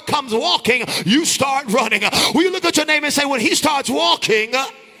the Lord comes walking, you start running. Will you look at your neighbor and say, when he starts walking,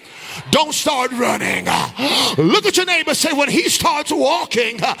 don't start running. Look at your neighbor and say, when he starts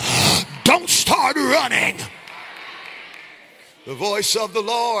walking, don't start running. The voice of the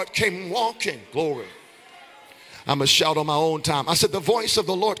Lord came walking. Glory. I'm going to shout on my own time. I said, the voice of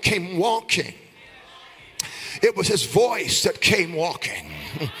the Lord came walking. It was his voice that came walking.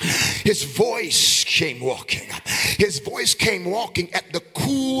 His voice came walking. His voice came walking at the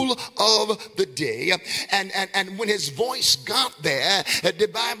cool of the day. And when his voice got there, the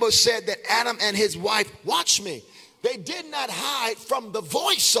Bible said that Adam and his wife, watch me, they did not hide from the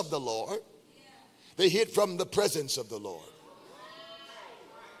voice of the Lord. They hid from the presence of the Lord.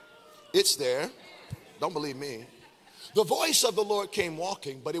 It's there. Don't believe me. The voice of the Lord came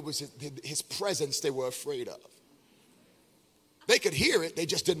walking, but it was his presence they were afraid of. They could hear it, they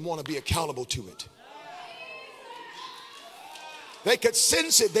just didn't want to be accountable to it. They could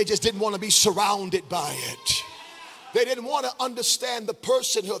sense it, they just didn't want to be surrounded by it. They didn't want to understand the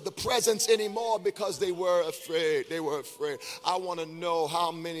personhood, the presence anymore because they were afraid. They were afraid. I want to know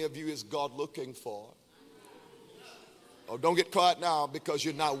how many of you is God looking for? Oh, don't get caught now because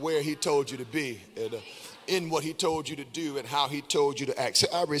you're not where he told you to be. And, in what he told you to do and how he told you to act. So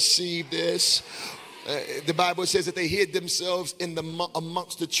I received this. The Bible says that they hid themselves in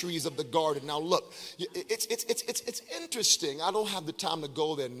amongst the trees of the garden. Now look, it's interesting. I don't have the time to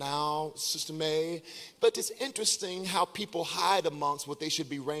go there now, Sister May, but it's interesting how people hide amongst what they should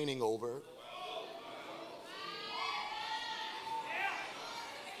be reigning over.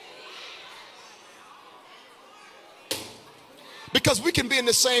 Because we can be in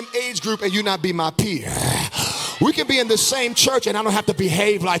the same age group and you not be my peer. We can be in the same church and I don't have to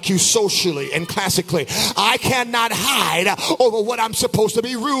behave like you socially and classically. I cannot hide over what I'm supposed to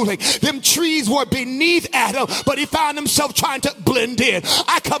be ruling. Them trees were beneath Adam, but he found himself trying to blend in.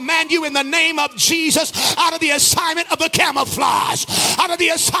 I command you in the name of Jesus out of the assignment of the camouflage, out of the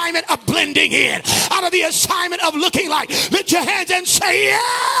assignment of blending in, out of the assignment of looking like. Lift your hands and say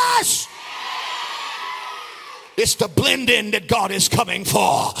yes. It's the blend in that God is coming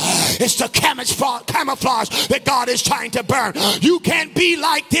for. It's the camouflage that God is trying to burn. You can't be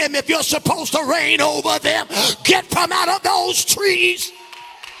like them if you're supposed to reign over them. Get from out of those trees.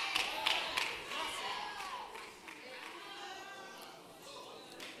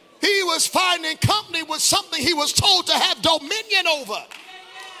 He was finding company with something he was told to have dominion over.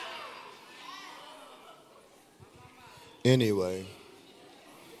 Anyway,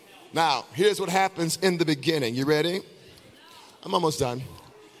 now here's what happens in the beginning. You ready? I'm almost done.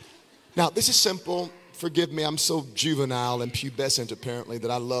 Now, this is simple. Forgive me, I'm so juvenile and pubescent apparently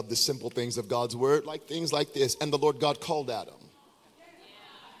that I love the simple things of God's word, like things like this. And the Lord God called Adam.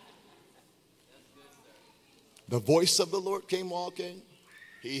 The voice of the Lord came walking.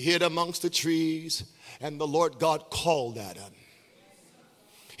 He hid amongst the trees, and the Lord God called Adam.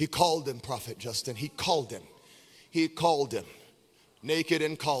 He called him, Prophet Justin. He called him. He called him. Naked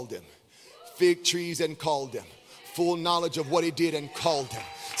and called him. Fig trees and called him. Full knowledge of what he did and called him.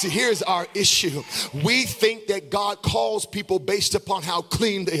 See, here's our issue. We think that God calls people based upon how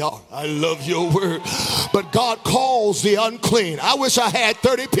clean they are. I love your word. But God calls the unclean. I wish I had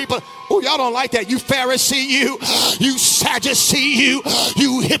 30 people. Oh, y'all don't like that. You Pharisee, you Sadducee,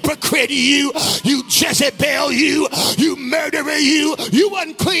 you hypocrite, you Jezebel, you murderer, you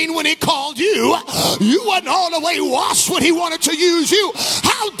unclean when he called you. You wasn't all the way washed when he wanted to use you.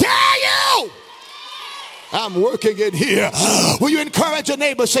 How dare you? I'm working in here. Will you encourage your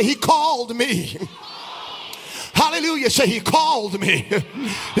neighbor? Say, he called me. Hallelujah. Say, he called me.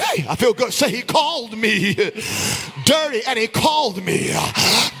 Hey, I feel good. Say, he called me. Dirty, and he called me.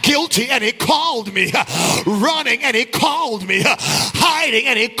 Guilty, and he called me. Running, and he called me. Hiding,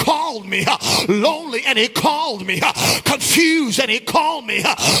 and he called me. Lonely, and he called me. Confused, and he called me.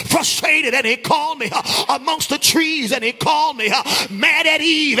 Frustrated, and he called me. Amongst the trees, and he called me. Mad at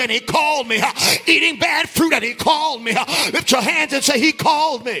Eve, and he called me. Eating bad fruit, and he called me. Lift your hands and say, he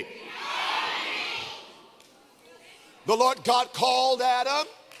called me. The Lord God called Adam.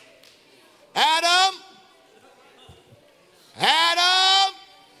 Adam. Adam.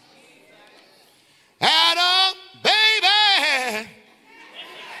 Adam. Baby.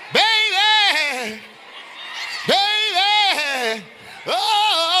 Baby. Baby.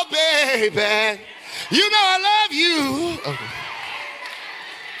 Oh, baby. You know I love you. Okay.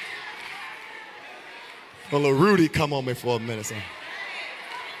 Well, Rudy, come on me for a minute, son.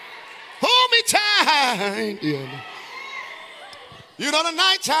 Hold me tight. Yeah. You know the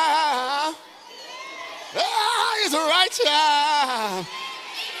nighttime. Oh, it's the right time.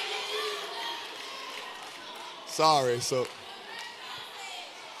 Sorry, so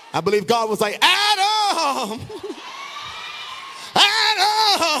I believe God was like, Adam,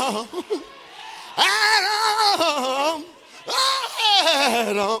 Adam, Adam,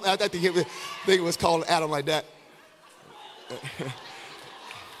 Adam. I think it was called Adam like that.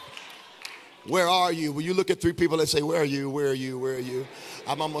 Where are you? Will you look at three people and say, where are you? Where are you? Where are you?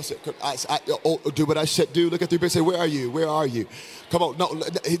 I'm almost, do what I said, do. Look at three people and say, where are you? Where are you? Come on. No,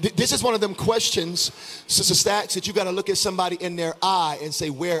 this is one of them questions, Sister Stacks, that you got to look at somebody in their eye and say,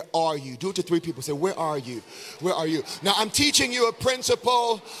 where are you? Do it to three people. Say, where are you? Where are you? Now, I'm teaching you a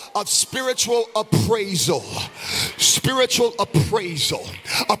principle of spiritual appraisal. Spiritual appraisal.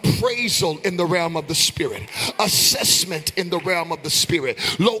 Appraisal in the realm of the spirit. Assessment in the realm of the spirit.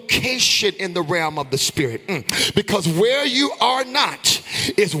 Location in the realm of the spirit. Because where you are not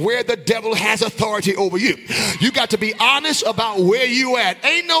is where the devil has authority over you. You got to be honest about where you at.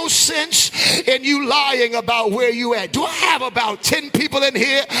 Ain't no sense in you lying about where you at. Do I have about 10 people in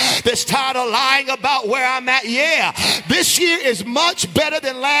here that's tired of lying about where I'm at? Yeah, this year is much better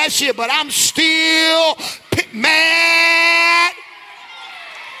than last year, but I'm still mad.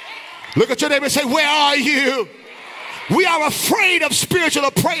 Look at your neighbor and say, where are you? We are afraid of spiritual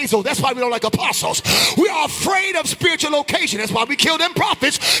appraisal. That's why we don't like apostles. We are afraid of spiritual location. That's why we kill them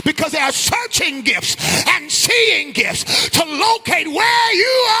prophets, because they are searching gifts and seeing gifts to locate where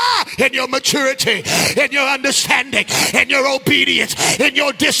you are in your maturity, in your understanding, in your obedience, in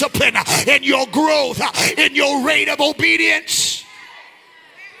your discipline, in your growth, in your rate of obedience.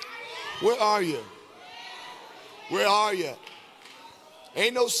 Where are you? Where are you?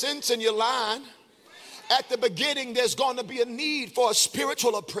 Ain't no sense in your line. At the beginning, there's going to be a need for a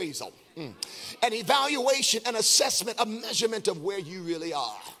spiritual appraisal, an evaluation, an assessment, a measurement of where you really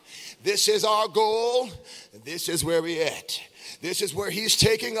are. This is our goal. This is where we're at. This is where he's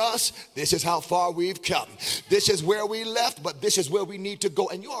taking us. This is how far we've come. This is where we left, but this is where we need to go.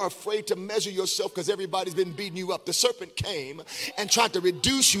 And you are afraid to measure yourself because everybody's been beating you up. The serpent came and tried to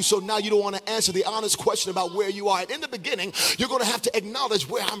reduce you, so now you don't want to answer the honest question about where you are. And in the beginning, you're going to have to acknowledge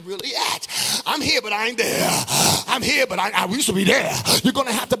where I'm really at. I'm here, but I ain't there. I'm here, but I used to be there. You're going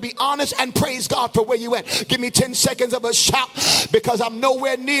to have to be honest and praise God for where you at. Give me 10 seconds of a shout, because I'm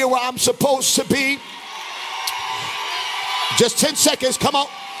nowhere near where I'm supposed to be. Just 10 seconds, come on.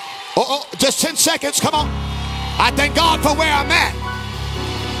 Just 10 seconds, come on. I thank God for where I'm at.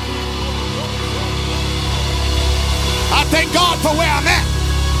 thank God for where I'm at.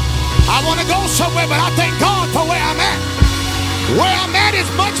 I want to go somewhere, but I thank God for where I'm at. Where I'm at is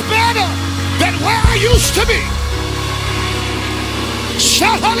much better than where I used to be.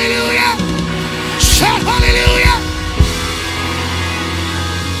 Shout hallelujah! Shout hallelujah!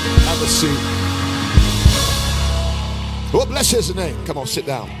 Have a seat. Oh, bless his name. Come on, sit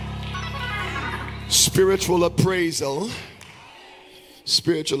down. Spiritual appraisal,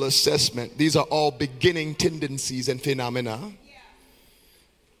 spiritual assessment. These are all beginning tendencies and phenomena.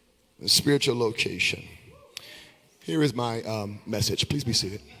 Spiritual location. Here is my message. Please be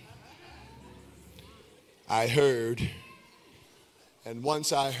seated. I heard, and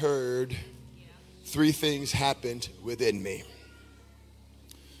once I heard, three things happened within me.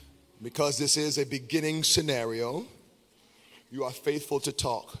 Because this is a beginning scenario, you are faithful to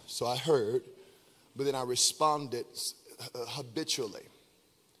talk. So I heard, but then I responded habitually.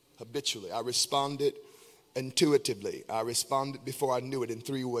 I responded intuitively. I responded before I knew it in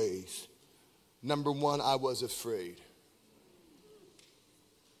three ways. Number one, I was afraid.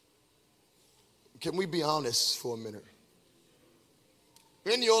 Can we be honest for a minute?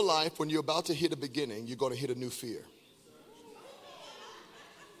 In your life, when you're about to hit a beginning, you're going to hit a new fear.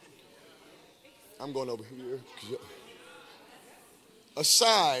 I'm going over here. A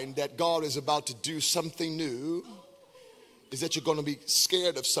sign that God is about to do something new is that you're going to be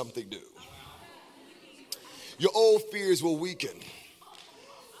scared of something new. Your old fears will weaken.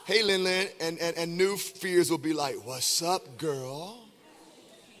 Hey, Lin, and new fears will be like, what's up, girl?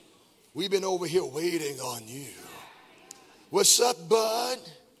 We've been over here waiting on you. What's up, bud?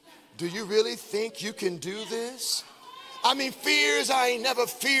 Do you really think you can do this? I mean, fears I ain't never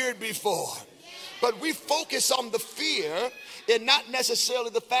feared before. But we focus on the fear and not necessarily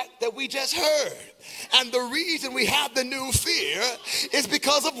the fact that we just heard. And the reason we have the new fear is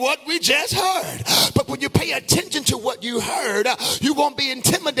because of what we just heard. But when you pay attention to what you heard, you won't be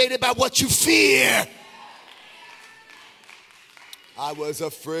intimidated by what you fear. I was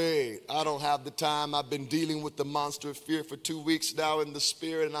afraid. I don't have the time. I've been dealing with the monster of fear for 2 weeks now in the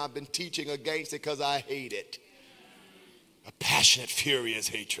spirit, and I've been teaching against it because I hate it. A passionate, furious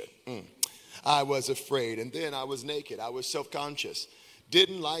hatred. I was afraid, and then I was naked. I was self-conscious.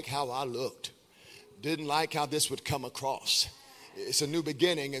 Didn't like how I looked. Didn't like how this would come across. It's a new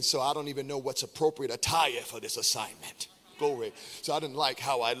beginning, and so I don't even know what's appropriate attire for this assignment. Glory. So I didn't like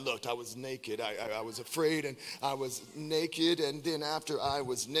how I looked. I was naked. I was afraid, and I was naked, and then after I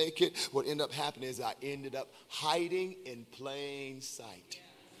was naked, what ended up happening is I ended up hiding in plain sight.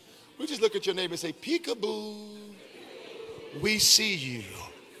 We just look at your neighbor and say, peekaboo, we see you.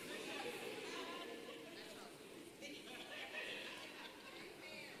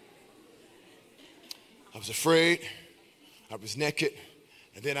 I was afraid, I was naked,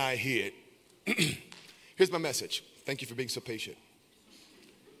 and then I hid. Here's my message. Thank you for being so patient.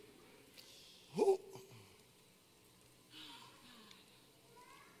 Who?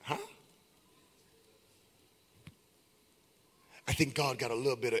 Huh? I think God got a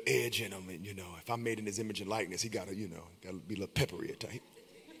little bit of edge in him, and if I'm made in his image and likeness, he got to, got to be a little peppery type.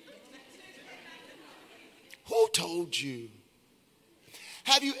 Who told you?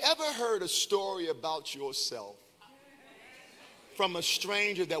 Have you ever heard a story about yourself from a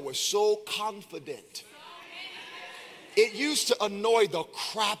stranger that was so confident? It used to annoy the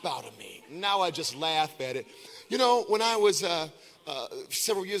crap out of me. Now I just laugh at it. When I was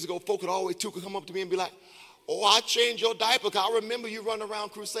several years ago, folk could come up to me and be like, oh, I changed your diaper because I remember you running around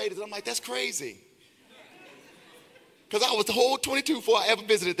Crusaders. And I'm like, that's crazy. Because I was the whole 22 before I ever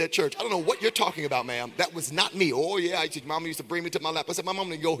visited that church. I don't know what you're talking about, ma'am. That was not me. Oh, yeah, Mama used to bring me to my lap. I said, my mom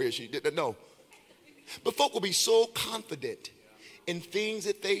didn't go here. She didn't know. But folk will be so confident in things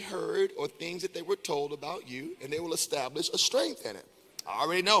that they heard or things that they were told about you, and they will establish a strength in it. I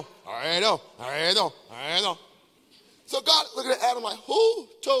already know. So God looked at Adam like, who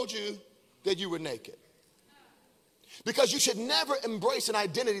told you that you were naked? Because you should never embrace an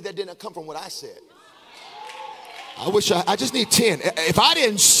identity that didn't come from what I said. I just need 10. If I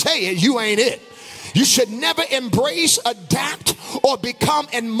didn't say it, you ain't it. You should never embrace, adapt, or become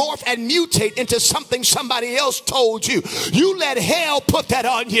and morph and mutate into something somebody else told you. You let hell put that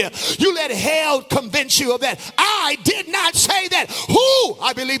on you. You let hell convince you of that. I did not say that. Who?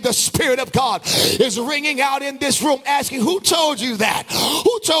 I believe the Spirit of God is ringing out in this room asking, who told you that?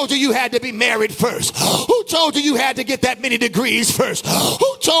 Who told you you had to be married first? Who told you you had to get that many degrees first?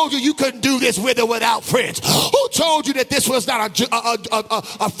 Who told you you couldn't do this with or without friends? Who told you that this was not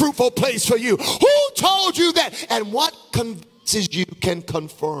a fruitful place for you? Who told you that? And what convinces you can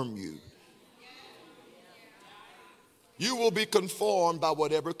confirm you. You will be conformed by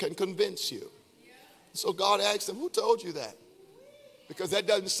whatever can convince you. So God asked him, who told you that? Because that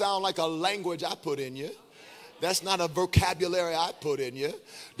doesn't sound like a language I put in you. That's not a vocabulary I put in you.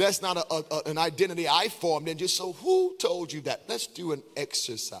 That's not an identity I formed in you. So who told you that? Let's do an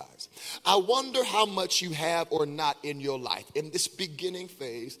exercise. I wonder how much you have or not in your life in this beginning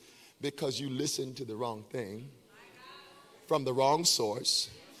phase because you listened to the wrong thing from the wrong source.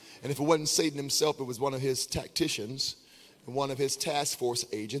 And if it wasn't Satan himself, it was one of his tacticians and one of his task force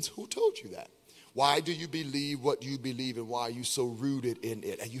agents. Who told you that? Why do you believe what you believe, and why are you so rooted in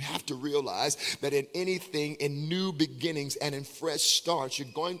it? And you have to realize that in anything, in new beginnings and in fresh starts, you're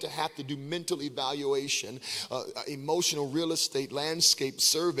going to have to do mental evaluation, emotional real estate landscape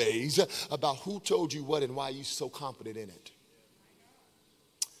surveys about who told you what and why you're so confident in it.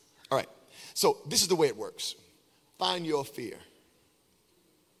 All right, so this is the way it works. Find your fear.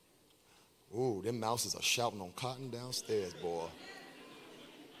 Ooh, them mouses are shouting on cotton downstairs, boy.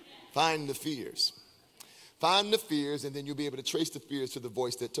 Find the fears. Find the fears, and then you'll be able to trace the fears to the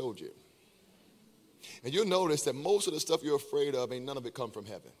voice that told you. And you'll notice that most of the stuff you're afraid of, ain't none of it come from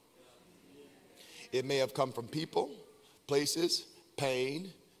heaven. It may have come from people, places,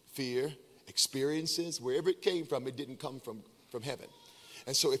 pain, fear, experiences. Wherever it came from, it didn't come from heaven.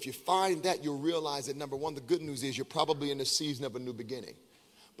 And so if you find that, you'll realize that, number one, the good news is you're probably in the season of a new beginning.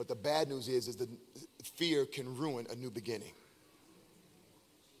 But the bad news is that fear can ruin a new beginning.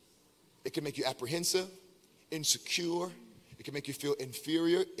 It can make you apprehensive, insecure. It can make you feel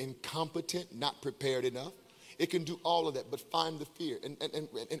inferior, incompetent, not prepared enough. It can do all of that, but find the fear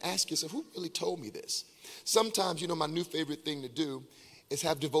and ask yourself, who really told me this? Sometimes, my new favorite thing to do is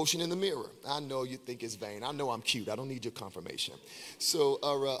have devotion in the mirror. I know you think it's vain. I know I'm cute. I don't need your confirmation. So,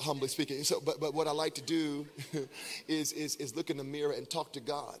 humbly speaking. So, but what I like to do is look in the mirror and talk to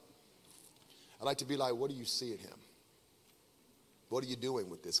God. I like to be like, what do you see in him? What are you doing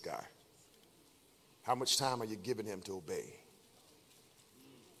with this guy? How much time are you giving him to obey?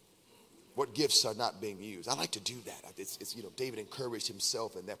 What gifts are not being used? I like to do that. It's David encouraged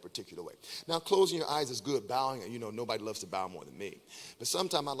himself in that particular way. Now, closing your eyes is good. Bowing, nobody loves to bow more than me. But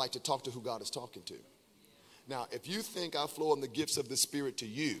sometimes I like to talk to who God is talking to. Now, if you think I flow in the gifts of the Spirit to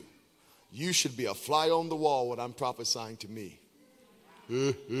you, you should be a fly on the wall when I'm prophesying to me.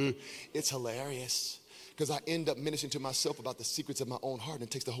 It's hilarious because I end up ministering to myself about the secrets of my own heart, and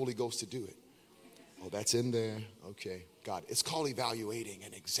it takes the Holy Ghost to do it. Oh, that's in there. Okay, got it. It's called evaluating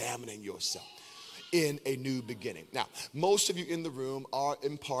and examining yourself in a new beginning. Now, most of you in the room are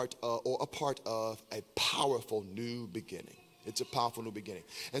a part of a powerful new beginning. It's a powerful new beginning.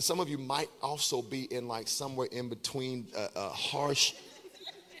 And some of you might also be in like somewhere in between harsh.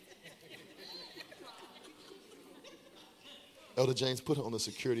 Elder James, put her on the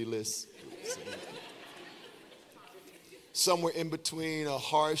security list. Somewhere in between a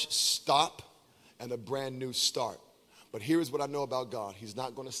harsh stop and a brand new start. But here's what I know about God. He's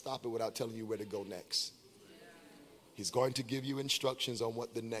not going to stop it without telling you where to go next. He's going to give you instructions on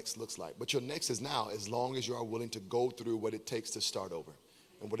what the next looks like. But your next is now, as long as you are willing to go through what it takes to start over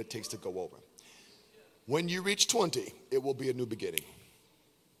and what it takes to go over. When you reach 20, it will be a new beginning.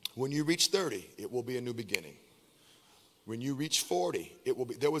 When you reach 30, it will be a new beginning. When you reach 40, it will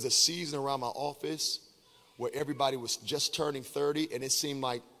be. There was a season around my office where everybody was just turning 30, and it seemed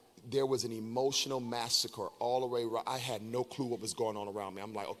like there was an emotional massacre all the way around. I had no clue what was going on around me.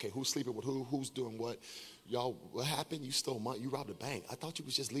 I'm like, okay, who's sleeping with who? Who's doing what? Y'all, what happened? You stole money. You robbed a bank. I thought you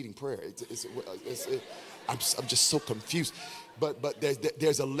was just leading prayer. I'm just so confused. But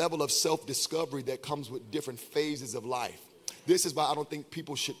there's a level of self-discovery that comes with different phases of life. This is why I don't think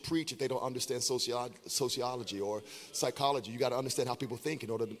people should preach if they don't understand sociology or psychology. You got to understand how people think in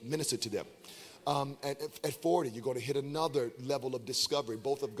order to minister to them. At 40, you're going to hit another level of discovery,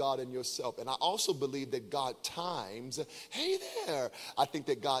 both of God and yourself. And I also believe that God times, hey there, I think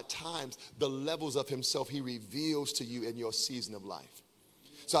that God times the levels of himself he reveals to you in your season of life.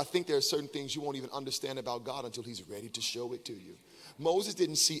 So I think there are certain things you won't even understand about God until he's ready to show it to you. Moses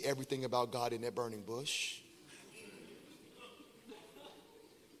didn't see everything about God in that burning bush.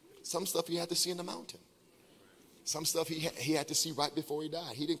 Some stuff he had to see in the mountain. Some stuff he had to see right before he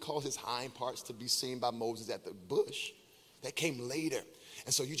died. He didn't cause his hind parts to be seen by Moses at the bush. That came later.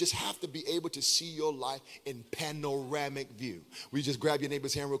 And so you just have to be able to see your life in panoramic view. We just grab your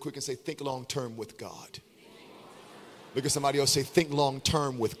neighbor's hand real quick and say, think long term with God. Look at somebody else, say, think long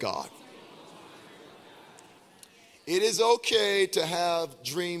term with God. It is okay to have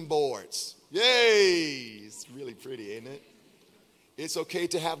dream boards. Yay! It's really pretty, ain't it? It's okay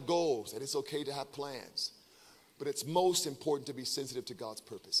to have goals, and it's okay to have plans. But it's most important to be sensitive to God's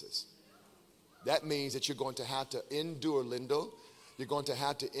purposes. That means that you're going to have to endure, Lindo. You're going to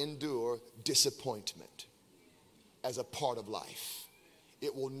have to endure disappointment as a part of life.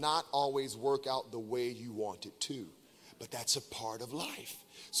 It will not always work out the way you want it to, but that's a part of life.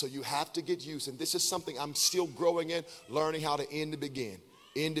 So you have to get used, and this is something I'm still growing in, learning how to end to begin,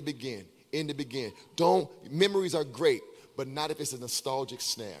 end to begin, end to begin. Memories are great, but not if it's a nostalgic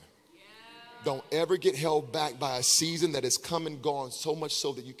snare. Don't ever get held back by a season that has come and gone so much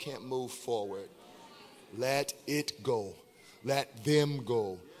so that you can't move forward. Let it go. Let them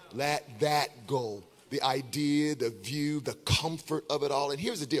go. Let that go. The idea, the view, the comfort of it all. And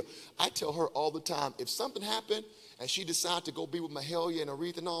here's the deal. I tell her all the time, if something happened and she decided to go be with Mahalia and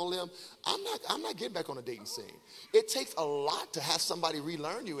Aretha and all them, I'm not getting back on the dating scene. It takes a lot to have somebody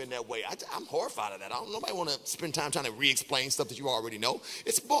relearn you in that way. I'm horrified of that. Nobody want to spend time trying to re-explain stuff that you already know.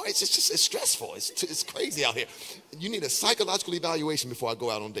 It's stressful. It's crazy out here. You need a psychological evaluation before I go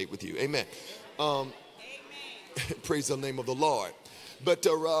out on a date with you. Amen. Praise the name of the Lord. But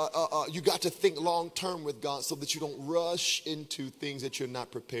you got to think long term with God so that you don't rush into things that you're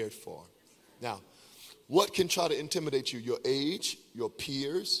not prepared for. Now, what can try to intimidate you? Your age, your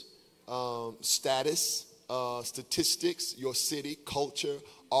peers, status, statistics, your city, culture,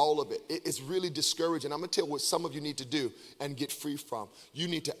 all of it. It's really discouraging. I'm going to tell you what some of you need to do and get free from. You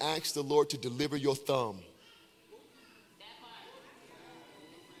need to ask the Lord to deliver your thumb.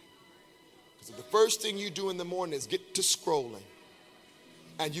 Because the first thing you do in the morning is get to scrolling.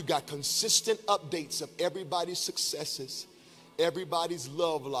 And you got consistent updates of everybody's successes, everybody's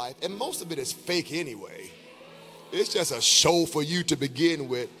love life. And most of it is fake anyway. It's just a show for you to begin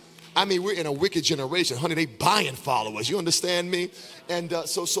with. I mean, we're in a wicked generation. Honey, they buying followers. You understand me? And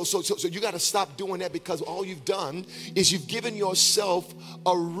so you got to stop doing that, because all you've done is you've given yourself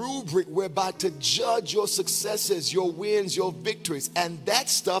a rubric whereby to judge your successes, your wins, your victories. And that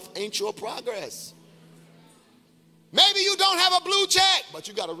stuff ain't your progress. Maybe you don't have a blue check, but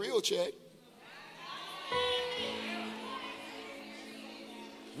you got a real check.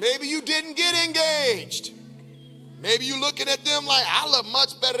 Maybe you didn't get engaged. Maybe you're looking at them like, I look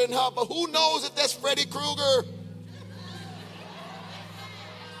much better than her, but who knows if that's Freddy Krueger?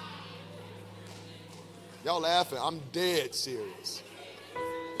 Y'all laughing. I'm dead serious.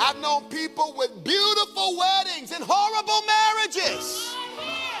 I've known people with beautiful weddings and horrible marriages.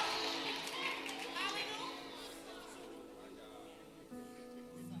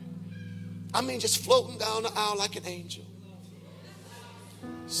 I mean, just floating down the aisle like an angel.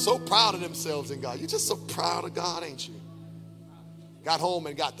 So proud of themselves in God. You're just so proud of God, ain't you? Got home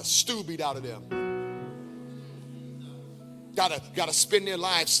and got the stew beat out of them. Gotta spend their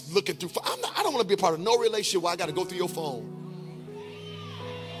lives looking through. I don't want to be a part of no relationship where I got to go through your phone.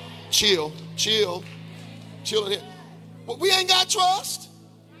 Chill in here. But we ain't got trust.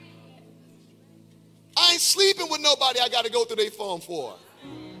 I ain't sleeping with nobody I got to go through their phone for.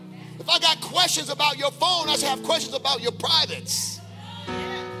 If I got questions about your phone, I should have questions about your privates.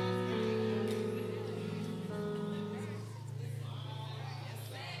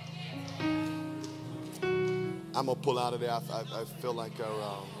 I'm going to pull out of there. I feel like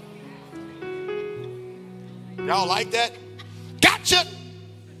y'all like that? Gotcha!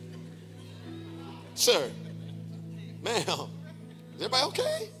 Sir. Ma'am. Is everybody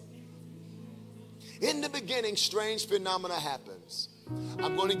okay? In the beginning, strange phenomena happens.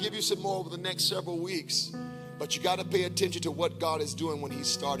 I'm going to give you some more over the next several weeks. But you got to pay attention to what God is doing when he's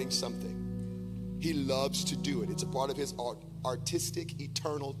starting something. He loves to do it. It's a part of his artistic,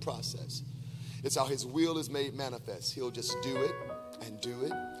 eternal process. It's how his will is made manifest. He'll just do it and do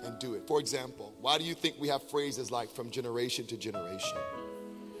it and do it. For example, why do you think we have phrases like from generation to generation?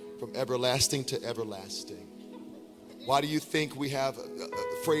 From everlasting to everlasting? Why do you think we have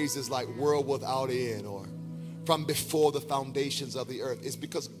phrases like world without end or from before the foundations of the earth? It's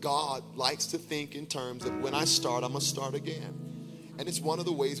because God likes to think in terms of when I start, I'm going to start again. And it's one of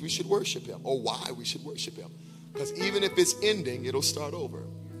the ways we should worship him, or why we should worship him. Because even if it's ending, it'll start over.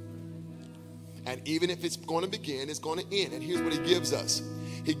 And even if it's going to begin, it's going to end. And here's what he gives us.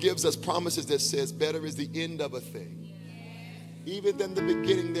 He gives us promises that says better is the end of a thing, even than the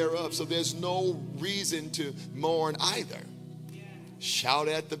beginning thereof. So there's no reason to mourn either. Shout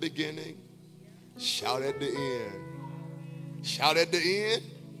at the beginning, shout at the end. Shout at the end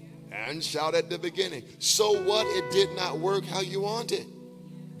and shout at the beginning. So what? It did not work how you wanted.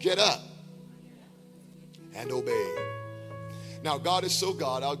 Get up and obey. Now, God is so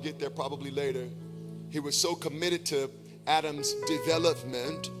God. I'll get there probably later. He was so committed to Adam's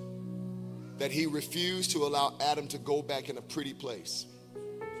development that he refused to allow Adam to go back in a pretty place.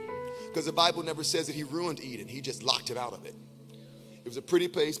 Because the Bible never says that he ruined Eden. He just locked it out of it. It was a pretty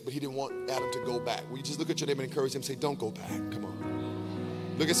place, but he didn't want Adam to go back. Will you just look at your neighbor and encourage him and say, don't go back. Come on.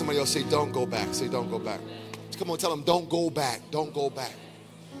 Look at somebody else, say, don't go back. Say, don't go back. Come on, tell them, don't go back. Don't go back.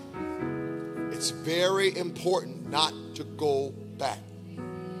 It's very important not to go back.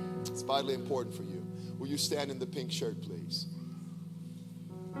 It's vitally important for you. Will you stand in the pink shirt, please?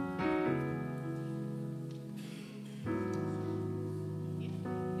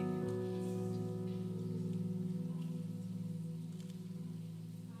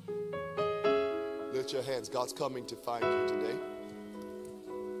 Lift your hands. God's coming to find you today.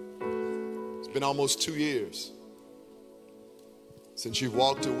 It's been almost 2 years since you've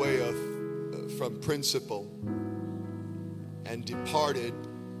walked away from principle and departed,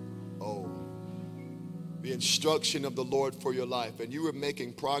 the instruction of the Lord for your life. And you were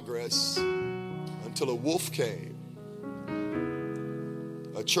making progress until a wolf came,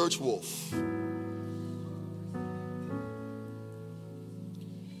 a church wolf.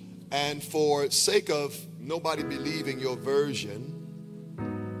 And for sake of nobody believing your version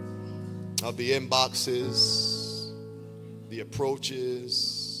of the inboxes, the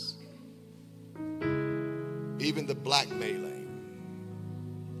approaches, even the blackmailing,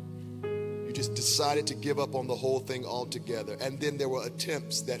 you just decided to give up on the whole thing altogether. And then there were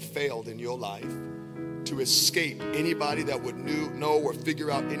attempts that failed in your life to escape anybody that would know or figure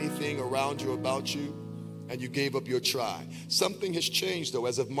out anything around you about you, and you gave up your try. Something has changed, though,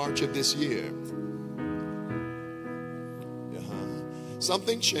 as of March of this year.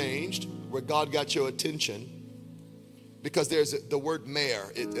 Something changed where God got your attention, because there's the word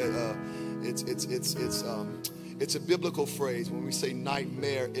mare. It's a biblical phrase. When we say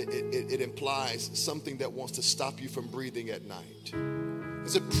nightmare, it implies something that wants to stop you from breathing at night.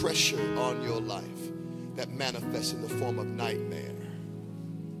 There's a pressure on your life that manifests in the form of nightmare.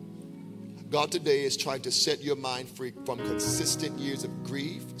 God today is trying to set your mind free from consistent years of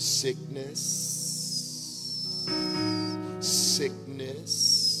grief, sickness,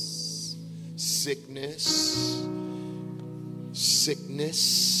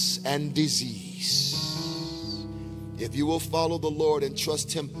 and disease. If you will follow the Lord and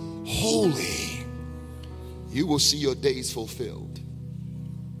trust Him wholly, you will see your days fulfilled.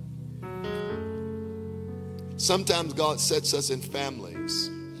 Sometimes God sets us in families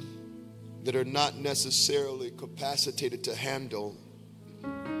that are not necessarily capacitated to handle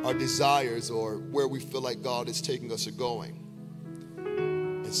our desires or where we feel like God is taking us or going.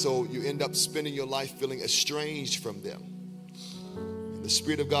 And so you end up spending your life feeling estranged from them. And the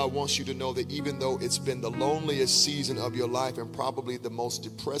Spirit of God wants you to know that even though it's been the loneliest season of your life and probably the most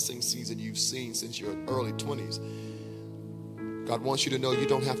depressing season you've seen since your early 20s, God wants you to know you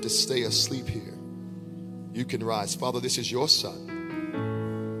don't have to stay asleep here. You can rise. Father, this is your son.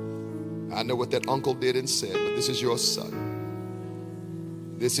 I know what that uncle did and said, but this is your son.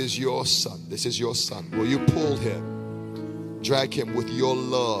 This is your son. This is your son. Will you pull him, drag him with your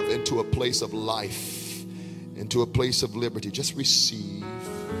love into a place of life, into a place of liberty? Just receive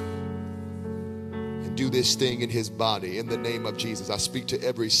and do this thing in his body in the name of Jesus. I speak to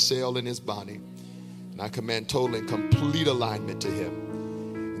every cell in his body, and I command total and complete alignment to him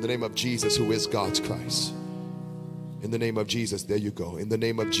in the name of Jesus, who is God's Christ. In the name of Jesus, there you go. In the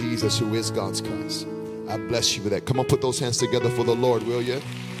name of Jesus, who is God's Christ. I bless you for that. Come on, put those hands together for the Lord, will you?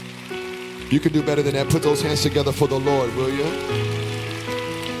 You can do better than that. Put those hands together for the Lord, will you?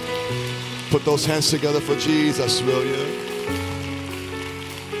 Put those hands together for Jesus, will you?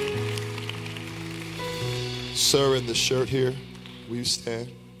 Sir in the shirt here, will you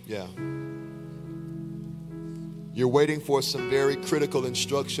stand? Yeah. You're waiting for some very critical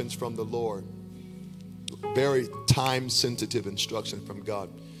instructions from the Lord. Very time-sensitive instruction from God.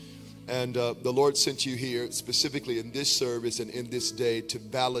 And the Lord sent you here specifically in this service and in this day to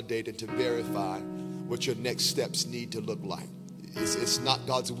validate and to verify what your next steps need to look like. It's not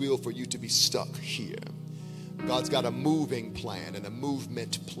God's will for you to be stuck here. God's got a moving plan and a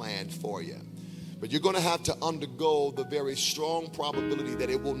movement plan for you. But you're going to have to undergo the very strong probability that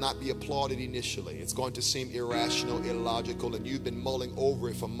it will not be applauded initially. It's going to seem irrational, illogical, and you've been mulling over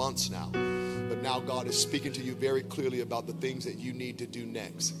it for months now. But now God is speaking to you very clearly about the things that you need to do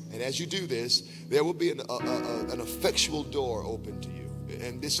next. And as you do this, there will be an effectual door open to you.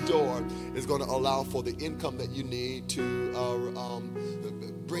 And this door is going to allow for the income that you need to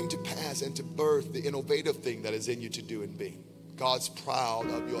bring to pass and to birth the innovative thing that is in you to do and be. God's proud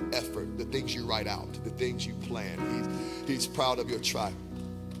of your effort, the things you write out, the things you plan. He's proud of your try.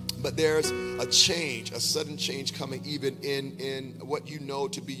 But there's a change, a sudden change coming even in what you know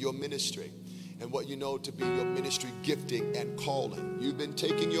to be your ministry. and what you know to be your ministry gifting and calling. You've been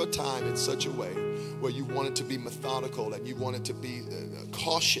taking your time in such a way where you wanted to be methodical and you wanted to be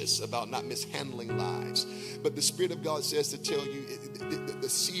cautious about not mishandling lives. But the Spirit of God says to tell you the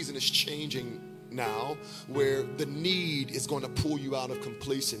season is changing now, where the need is going to pull you out of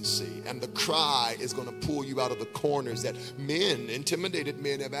complacency, and the cry is going to pull you out of the corners that men, intimidated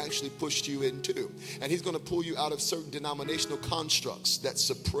men, have actually pushed you into. And he's going to pull you out of certain denominational constructs that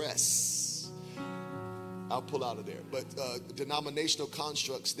suppress. I'll pull out of there. But denominational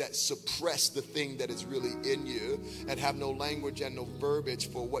constructs that suppress the thing that is really in you and have no language and no verbiage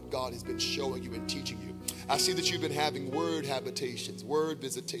for what God has been showing you and teaching you. I see that you've been having word habitations, word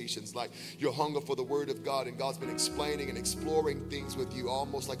visitations, like your hunger for the word of God, and God's been explaining and exploring things with you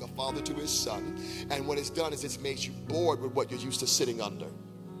almost like a father to his son. And what it's done is it's made you bored with what you're used to sitting under.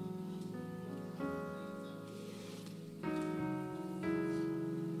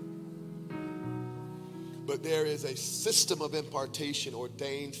 But there is a system of impartation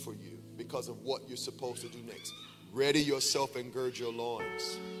ordained for you because of what you're supposed to do next. Ready yourself and gird your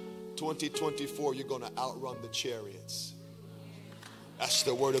loins. 2024, you're going to outrun the chariots. That's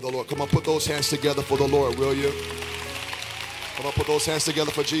the word of the Lord. Come on, put those hands together for the Lord, will you? Come on, put those hands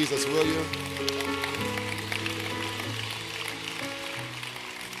together for Jesus, will you?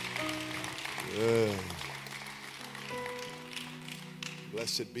 Yeah.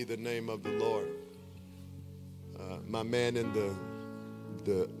 Blessed be the name of the Lord. My man in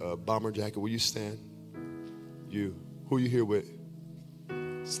the bomber jacket, will you stand? You. Who are you here with?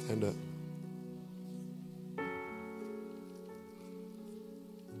 Stand up.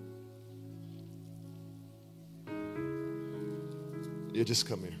 You just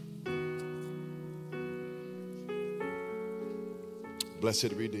come here.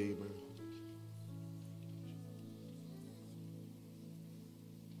 Blessed Redeemer.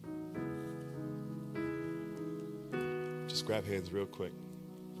 Just grab hands real quick.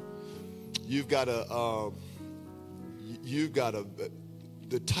 You've got the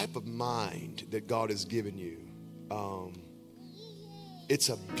type of mind that God has given you. It's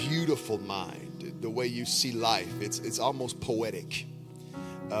a beautiful mind. The way you see life, it's almost poetic.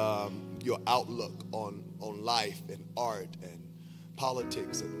 Your outlook on life and art and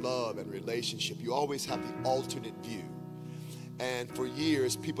politics and love and relationship. You always have the alternate view. And for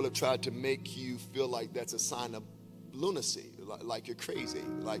years, people have tried to make you feel like that's a sign of lunacy, like you're crazy,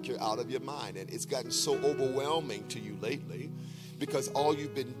 like you're out of your mind. And it's gotten so overwhelming to you lately because all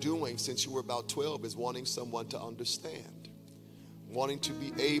you've been doing since you were about 12 is wanting someone to understand, wanting to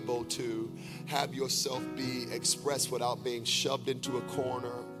be able to have yourself be expressed without being shoved into a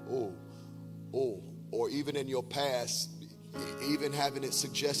corner, or even in your past, even having it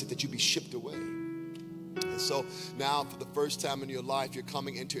suggested that you be shipped away. And so now, for the first time in your life, you're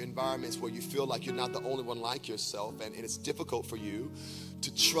coming into environments where you feel like you're not the only one like yourself, and it's difficult for you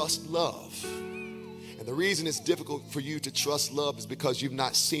to trust love. And the reason it's difficult for you to trust love is because you've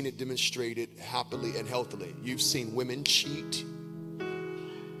not seen it demonstrated happily and healthily. You've seen women cheat.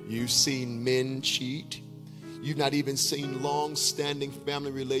 You've seen men cheat. You've not even seen long-standing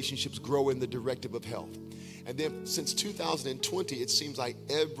family relationships grow in the directive of health. And then since 2020, it seems like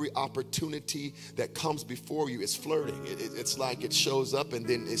every opportunity that comes before you is flirting. It's like it shows up and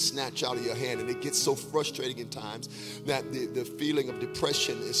then it's snatched out of your hand. And it gets so frustrating in times that the feeling of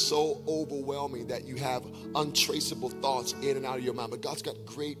depression is so overwhelming that you have untraceable thoughts in and out of your mind. But God's got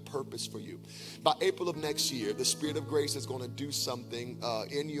great purpose for you. By April of next year, the Spirit of grace is going to do something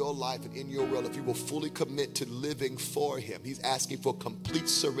in your life and in your will if you will fully commit to living for Him. He's asking for complete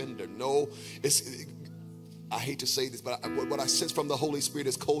surrender. No, I hate to say this, but what I sense from the Holy Spirit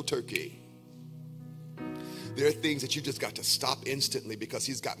is cold turkey. There are things that you just got to stop instantly because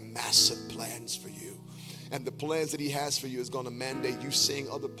He's got massive plans for you. And the plans that He has for you is going to mandate you seeing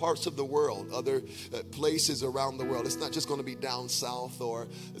other parts of the world, other places around the world. It's not just going to be down south, or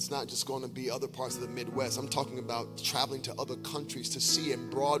it's not just going to be other parts of the Midwest. I'm talking about traveling to other countries to see and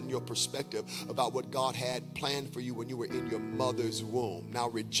broaden your perspective about what God had planned for you when you were in your mother's womb. Now,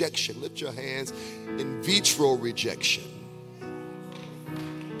 rejection, lift your hands. In vitro rejection.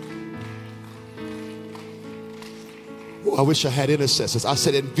 Oh, I wish I had intercessors. I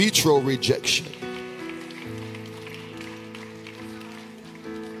said in vitro rejection.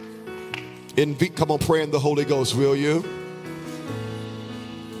 Come on, pray in the Holy Ghost, will you?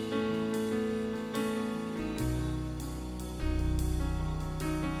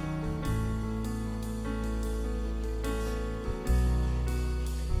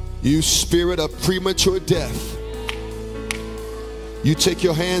 You spirit of premature death, you take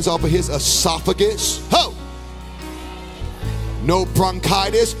your hands off of his esophagus. Ho! No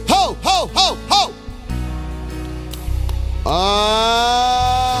bronchitis. Ho, ho, ho, ho.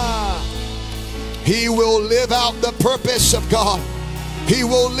 He will live out the purpose of God. He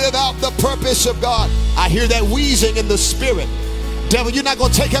will live out the purpose of God. I hear that wheezing in the spirit. Devil, you're not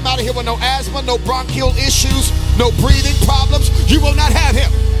going to take him out of here with no asthma, no bronchial issues, no breathing problems. You will not have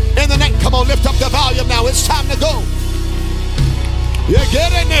him. In the name, come on, lift up the volume now. It's time to go. You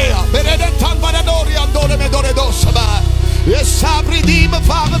get in there. Yes, I redeem a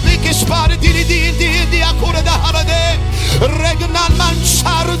father, biggest spot, di ancora da harade. Regional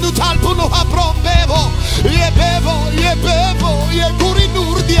mansar du talpuno habron bevo. Ye guri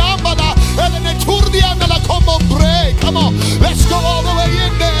nur di ambala. Elene tur di ambala come break. Come on, let's go all the way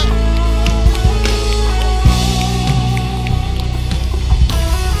in there.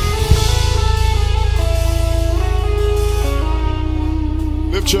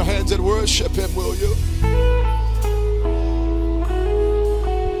 Lift your hands and worship him, will you?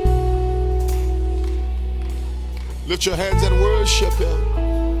 Lift your hands and worship him.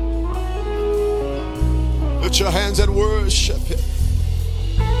 Lift your hands and worship him.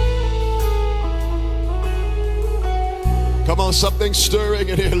 Come on, something stirring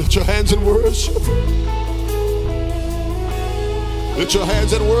in here. Lift your hands and worship him. Lift your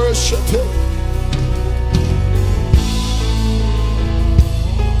hands and worship him.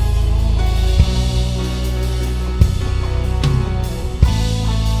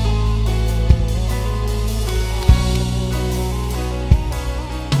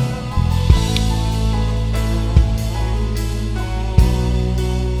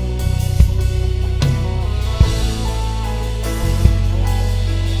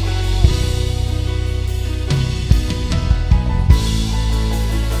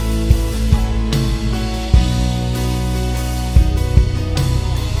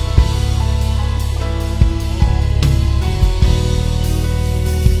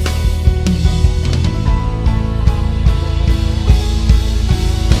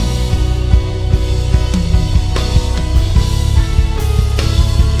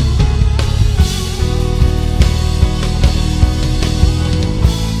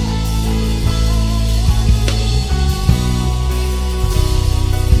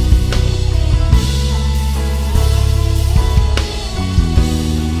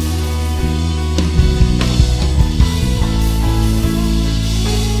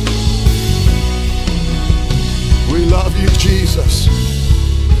 Jesus.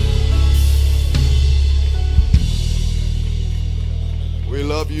 We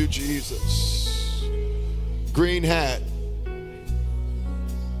love you, Jesus. Green hat.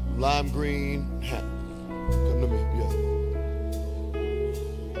 Lime green hat. Come to me.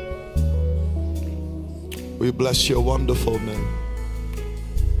 Yeah. We bless your wonderful name.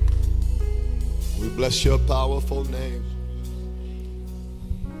 We bless your powerful name.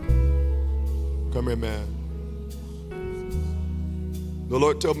 Come here, man. The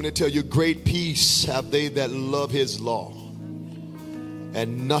Lord told me to tell you, great peace have they that love his law,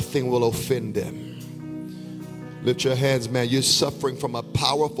 and nothing will offend them. Lift your hands, man. You're suffering from a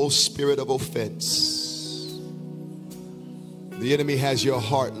powerful spirit of offense. The enemy has your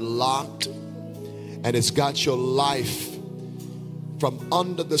heart locked, and it's got your life from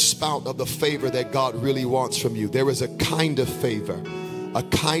under the spout of the favor that God really wants from you. There is a kind of favor, a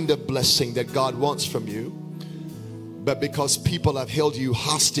kind of blessing that God wants from you. But because people have held you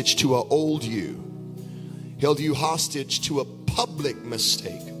hostage to an old you, held you hostage to a public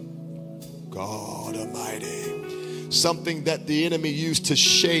mistake, God Almighty, something that the enemy used to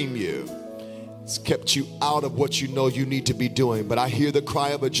shame you, it's kept you out of what you know you need to be doing. But I hear the cry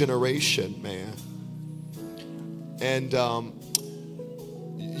of a generation, man. And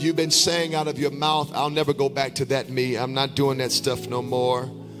you've been saying out of your mouth, I'll never go back to that me. I'm not doing that stuff no more.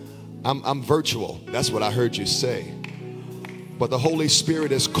 I'm virtual. That's what I heard you say. But the Holy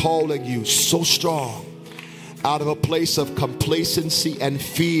Spirit is calling you so strong out of a place of complacency and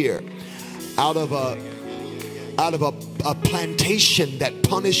fear, out of a plantation that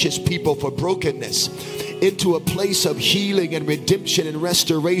punishes people for brokenness, into a place of healing and redemption and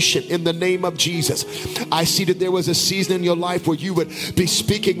restoration in the name of Jesus. I see that there was a season in your life where you would be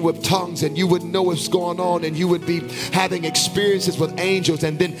speaking with tongues and you would know what's going on, and you would be having experiences with angels,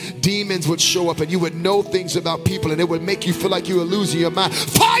 and then demons would show up and you would know things about people, and it would make you feel like you were losing your mind.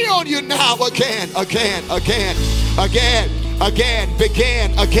 Fire on you now, again, begin again.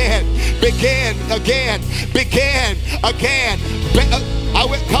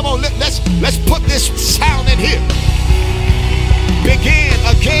 Come on, let's put this sound in here. Begin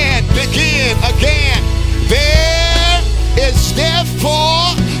again. There is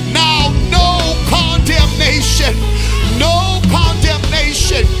therefore now no condemnation, no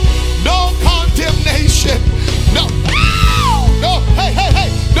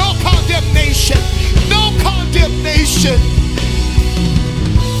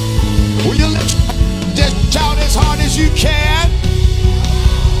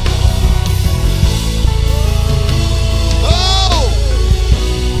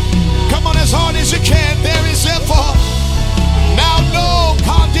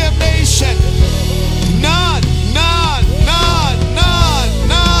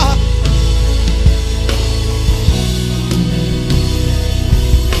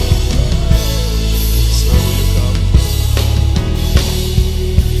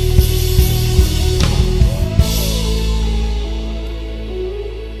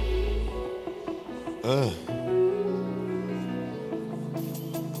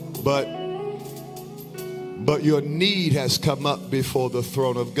But your need has come up before the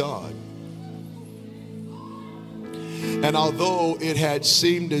throne of God. And although it had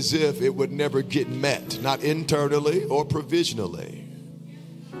seemed as if it would never get met, not internally or provisionally,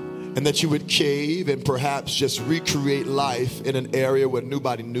 and that you would cave and perhaps just recreate life in an area where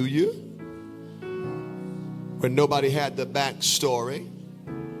nobody knew you, where nobody had the backstory,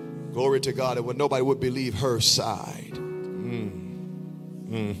 glory to God, and where nobody would believe her side.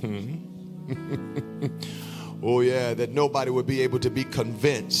 Oh yeah, that nobody would be able to be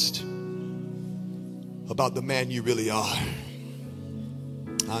convinced about the man you really are.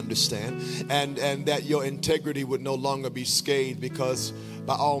 I understand. And that your integrity would no longer be scathed, because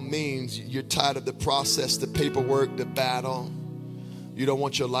by all means you're tired of the process, the paperwork, the battle. You don't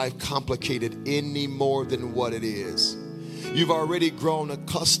want your life complicated any more than what it is. You've already grown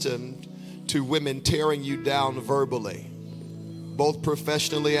accustomed to women tearing you down verbally, both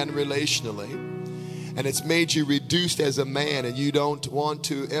professionally and relationally. And it's made you reduced as a man, and you don't want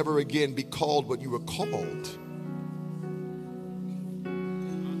to ever again be called what you were called.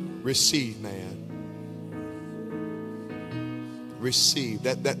 Receive, man. Receive.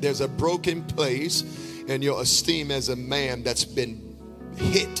 That there's a broken place in your esteem as a man that's been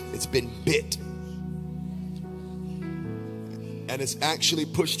hit. It's been bit. And it's actually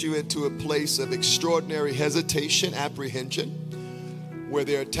pushed you into a place of extraordinary hesitation, apprehension, where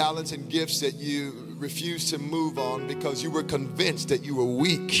there are talents and gifts that you refuse to move on because you were convinced that you were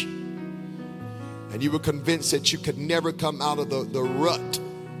weak. And you were convinced that you could never come out of the rut.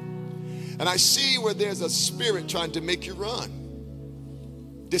 And I see where there's a spirit trying to make you run,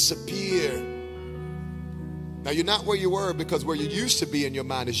 disappear. Now you're not where you were, because where you used to be in your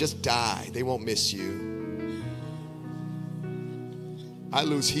mind is just die. They won't miss you. I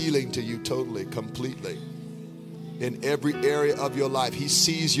lose healing to you totally, completely. In every area of your life. He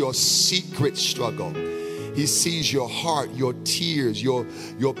sees your secret struggle. He sees your heart, your tears, your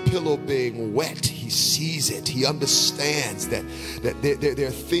pillow being wet. He sees it. He understands that there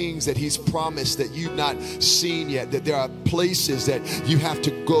are things that he's promised that you've not seen yet, that there are places that you have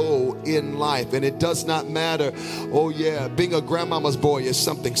to go in life. And it does not matter. Oh yeah, being a grandmama's boy is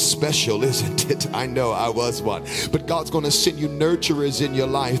something special, isn't it? I know, I was one. But God's going to send you nurturers in your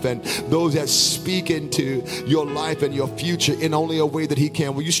life, and those that speak into your life and your future in only a way that he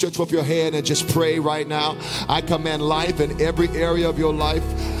can. Will you stretch forth your hand and just pray right now? I command life in every area of your life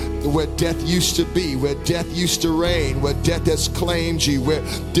where death used to be, where death used to reign, where death has claimed you, where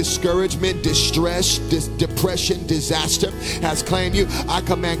discouragement, distress, depression, disaster has claimed you. I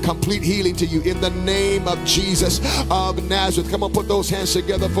command complete healing to you in the name of Jesus of Nazareth. Come on, put those hands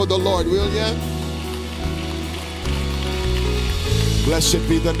together for the Lord, will you? Blessed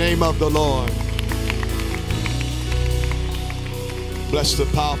be the name of the Lord. Bless the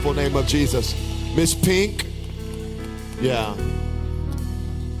powerful name of Jesus. Miss Pink. Yeah.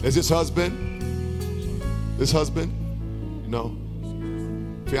 Is this husband? This husband? No.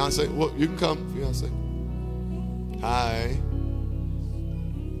 Fiance? Well, you can come, fiance. Hi.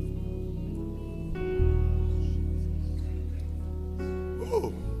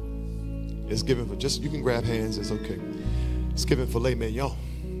 Ooh. It's given for just, you can grab hands, it's okay. It's given for filet mignon.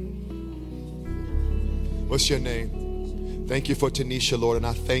 What's your name? Thank you for Tanisha, Lord, and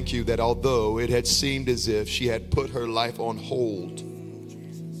I thank you that although it had seemed as if she had put her life on hold,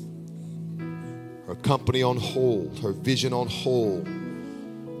 her company on hold, her vision on hold,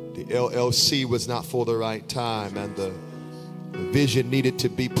 the LLC was not for the right time, and the vision needed to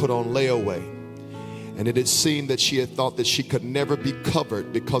be put on layaway. And it had seemed that she had thought that she could never be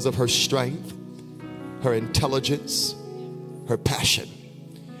covered because of her strength, her intelligence, her passion.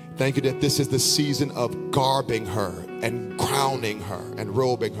 Thank you that this is the season of garbing her and crowning her and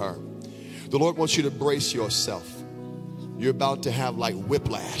robing her. The Lord wants you to brace yourself. You're about to have like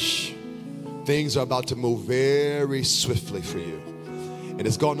whiplash. Things are about to move very swiftly for you. And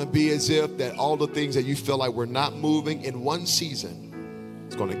it's going to be as if that all the things that you feel like were not moving in one season,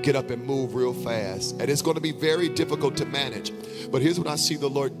 it's going to get up and move real fast. And it's going to be very difficult to manage. But here's what I see the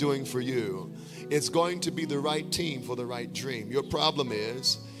Lord doing for you. It's going to be the right team for the right dream. Your problem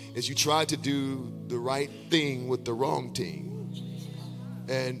is you try to do the right thing with the wrong team.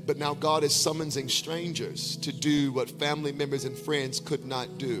 But now God is summoning strangers to do what family members and friends could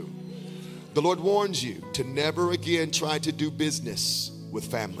not do. The Lord warns you to never again try to do business with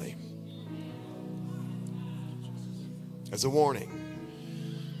family. As a warning.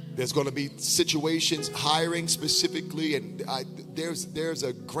 There's going to be situations, hiring specifically, and there's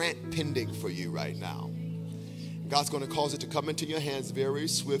a grant pending for you right now. God's going to cause it to come into your hands very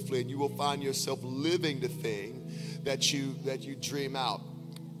swiftly, and you will find yourself living the thing that you dream out.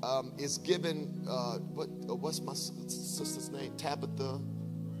 It's given, what's my sister's name? Tabitha.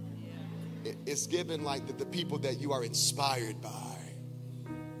 It's given like the people that you are inspired by,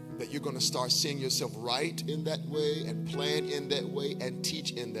 that you're going to start seeing yourself write in that way and plan in that way and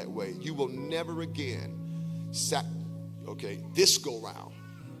teach in that way. You will never again, this go round.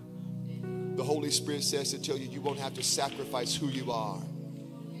 The Holy Spirit says to tell you, you won't have to sacrifice who you are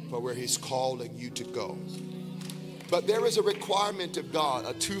for where he's calling you to go. But there is a requirement of God,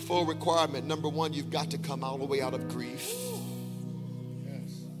 a twofold requirement. Number one, you've got to come all the way out of grief.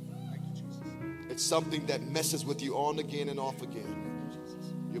 It's something that messes with you on again and off again.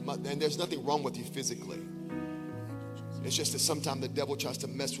 And there's nothing wrong with you physically. It's just that sometimes the devil tries to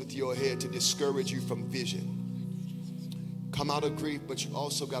mess with your head to discourage you from vision. Come out of grief, but you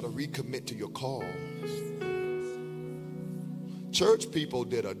also got to recommit to your call. Church people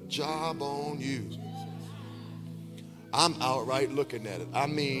did a job on you. I'm outright looking at it. I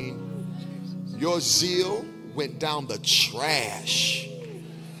mean, your zeal went down the trash.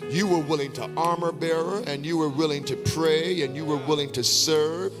 You were willing to armor bearer, and you were willing to pray, and you were willing to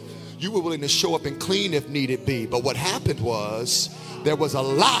serve. You were willing to show up and clean if needed be. But what happened was there was a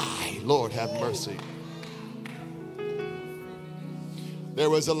lie. Lord have mercy. There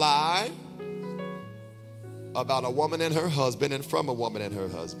was a lie about a woman and her husband, and from a woman and her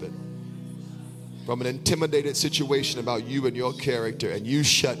husband. From an intimidated situation about you and your character, and you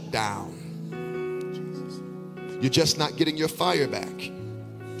shut down. You're just not getting your fire back.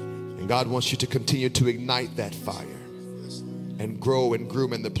 And God wants you to continue to ignite that fire and grow and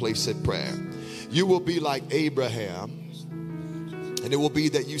groom in the place of prayer. You will be like Abraham, and it will be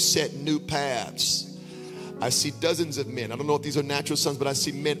that you set new paths. I see dozens of men. I don't know if these are natural sons, but I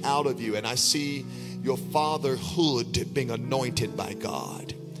see men out of you, and I see your fatherhood being anointed by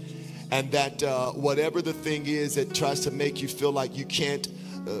God. And that whatever the thing is that tries to make you feel like you can't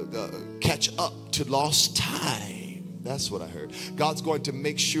catch up to lost time. That's what I heard. God's going to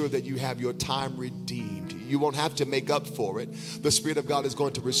make sure that you have your time redeemed. You won't have to make up for it. The Spirit of God is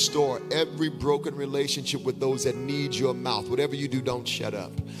going to restore every broken relationship with those that need your mouth. Whatever you do, don't shut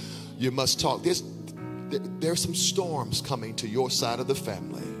up. You must talk. There's some storms coming to your side of the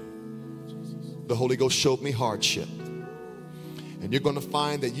family. The Holy Ghost showed me hardship. And you're going to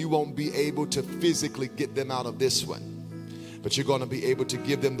find that you won't be able to physically get them out of this one. But you're going to be able to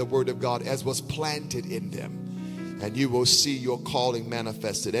give them the word of God as was planted in them. And you will see your calling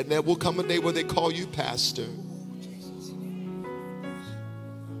manifested. And there will come a day where they call you pastor.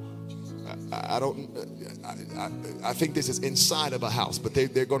 I think this is inside of a house, but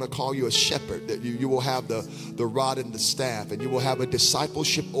they're going to call you a shepherd. That you will have the rod and the staff, and you will have a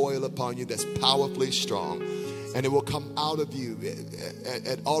discipleship oil upon you that's powerfully strong. And it will come out of you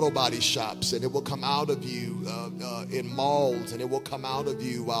at auto body shops, and it will come out of you in malls, and it will come out of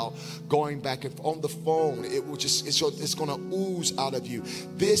you while going back and on the phone. It will just, it's going to ooze out of you.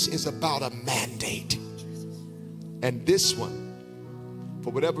 This is about a mandate. And this one, for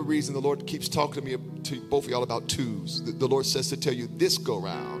whatever reason, the Lord keeps talking to me, to both of y'all, about twos. The Lord says to tell you, this go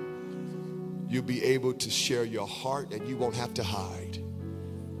round, you'll be able to share your heart, and you won't have to hide.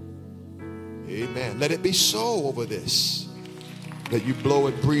 Amen. Let it be so over this, that you blow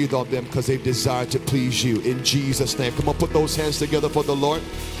and breathe on them because they've desired to please you. In Jesus' name. Come on, put those hands together for the Lord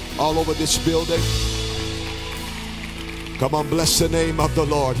all over this building. Come on, bless the name of the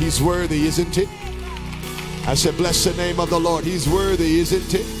Lord. He's worthy, isn't it? I said, bless the name of the Lord. He's worthy,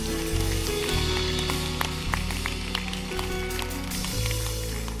 isn't it?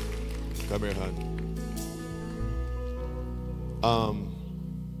 Come here, hon.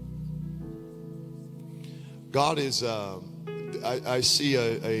 God is, I see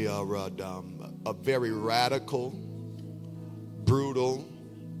a very radical, brutal,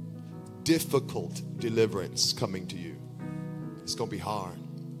 difficult deliverance coming to you. It's going to be hard.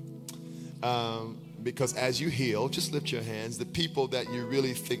 Because as you heal, just lift your hands, the people that you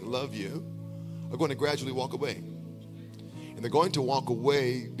really think love you are going to gradually walk away. And they're going to walk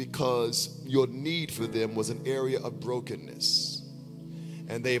away because your need for them was an area of brokenness.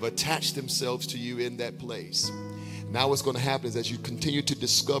 And they've attached themselves to you in that place. Now what's going to happen is as you continue to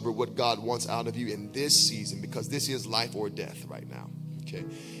discover what God wants out of you in this season, because this is life or death right now. Okay?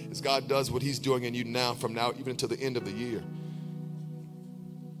 As God does what he's doing in you now, from now even until the end of the year,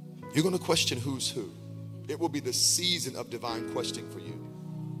 you're going to question who's who. It will be the season of divine questioning for you.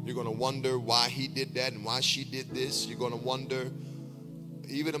 You're going to wonder why he did that and why she did this. You're going to wonder,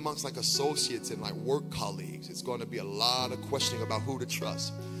 even amongst like associates and like work colleagues, it's going to be a lot of questioning about who to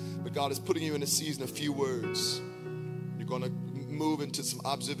trust. But God is putting you in a season of few words. going to move into some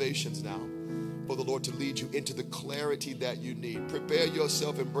observations now for the Lord to lead you into the clarity that you need. Prepare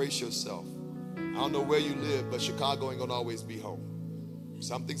yourself, embrace yourself. I don't know where you live, but Chicago ain't going to always be home.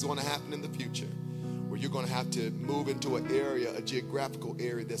 Something's going to happen in the future where you're going to have to move into an area, a geographical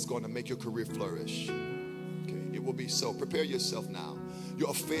area that's going to make your career flourish. Okay, it will be so. Prepare yourself now.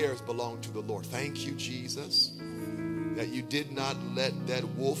 Your affairs belong to the Lord. Thank you, Jesus, that you did not let that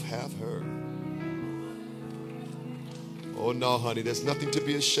wolf have her. Oh, no, honey, there's nothing to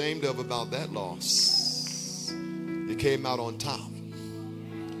be ashamed of about that loss. You came out on top.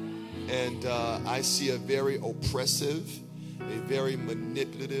 And I see a very oppressive, a very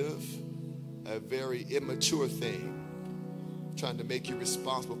manipulative, a very immature thing trying to make you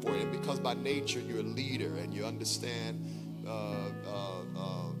responsible for it. And because by nature you're a leader and you understand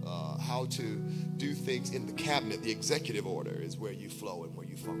how to do things in the cabinet, the executive order is where you flow and where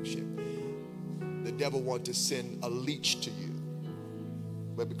you function. The devil wants to send a leech to you.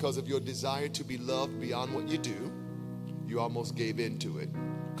 But because of your desire to be loved beyond what you do, you almost gave in to it.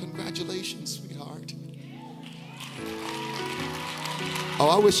 Congratulations, sweetheart. Oh,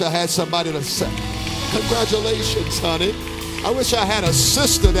 I wish I had somebody to say, congratulations, honey. I wish I had a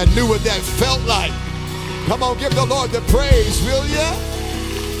sister that knew what that felt like. Come on, give the Lord the praise, will you?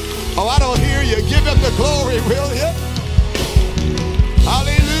 Oh, I don't hear you. Give him the glory, will you?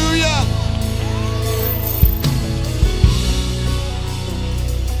 Hallelujah.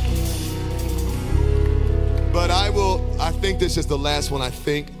 But I think this is the last one,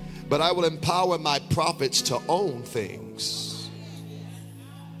 but I will empower my prophets to own things.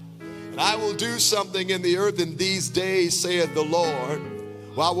 And I will do something in the earth in these days, saith the Lord,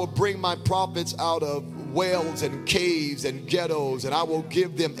 where I will bring my prophets out of wells and caves and ghettos, and I will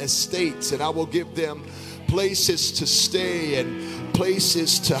give them estates, and I will give them places to stay and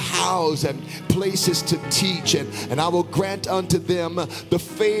places to house and places to teach, and I will grant unto them the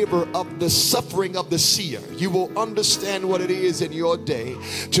favor of the suffering of the seer. You will understand what it is in your day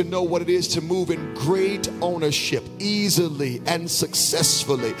to know what it is to move in great ownership easily and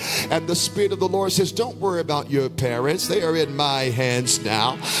successfully. And the Spirit of the Lord says, don't worry about your parents. They are in my hands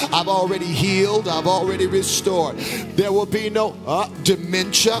now. I've already healed. I've already restored. There will be no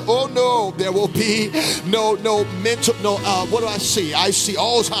dementia. Oh no, there will be no mental, what do I see? I see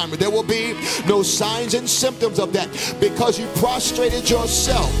Alzheimer's. There will be no signs and symptoms of that because you prostrated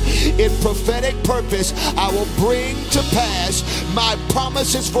yourself in prophetic purpose. I will bring to pass my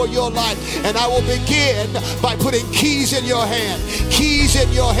promises for your life, and I will begin by putting keys in your hand, keys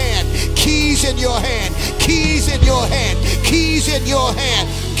in your hand, keys in your hand, keys in your hand, keys in your hand,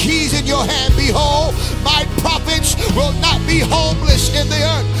 keys in your hand. Behold, my prophets will not be homeless in the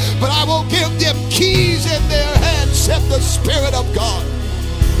earth, but I will give them keys in their hands, said the Spirit of God.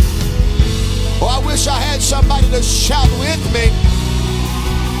 Oh, I wish I had somebody to shout with me.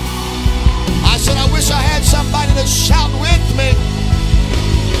 I said, I wish I had somebody to shout with me.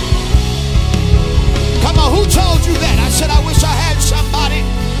 Come on, who told you that? I said, I wish I had somebody.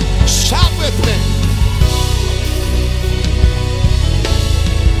 Shout with me.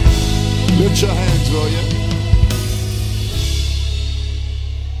 Lift your hands, will you?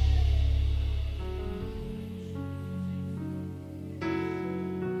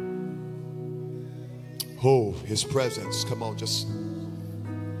 Oh, his presence. Come on, just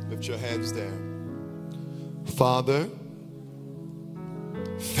lift your hands there. Father,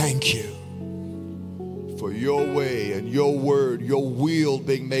 thank you for your way and your word, your will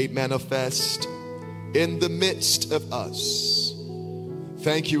being made manifest in the midst of us.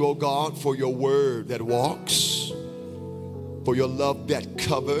 Thank you, oh God, for your word that walks, for your love that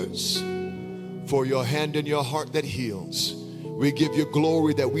covers, for your hand and your heart that heals. We give you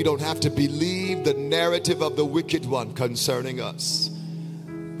glory that we don't have to believe the narrative of the wicked one concerning us,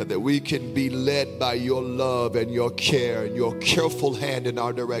 but that we can be led by your love and your care and your careful hand in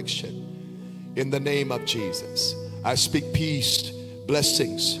our direction. In the name of Jesus, I speak peace,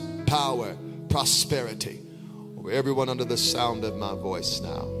 blessings, power, prosperity over everyone under the sound of my voice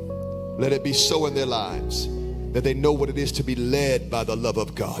now. Let it be so in their lives that they know what it is to be led by the love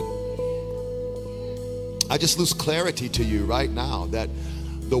of God. I just lose clarity to you right now that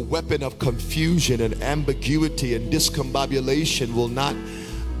the weapon of confusion and ambiguity and discombobulation will not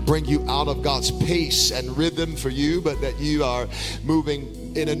bring you out of God's pace and rhythm for you, but that you are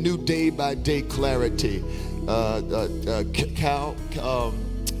moving in a new day-by-day clarity.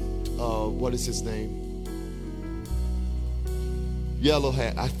 What is his name? Yellow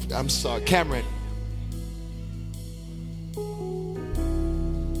hat. I'm sorry, Cameron.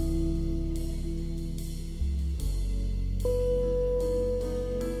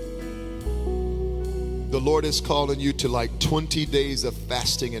 The Lord is calling you to like 20 days of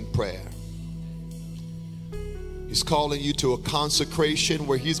fasting and prayer. He's calling you to a consecration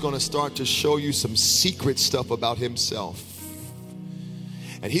where he's going to start to show you some secret stuff about himself.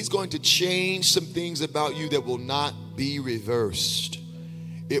 And he's going to change some things about you that will not be reversed.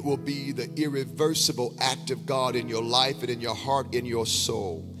 It will be the irreversible act of God in your life and in your heart, in your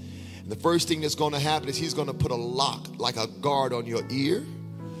soul. And the first thing that's going to happen is he's going to put a lock, like a guard on your ear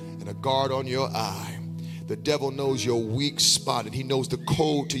and a guard on your eye. The devil knows your weak spot, and he knows the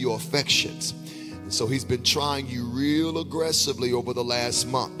code to your affections. And so he's been trying you real aggressively over the last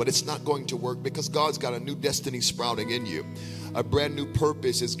month, but it's not going to work because God's got a new destiny sprouting in you. A brand new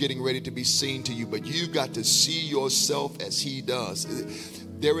purpose is getting ready to be seen to you, but you've got to see yourself as he does.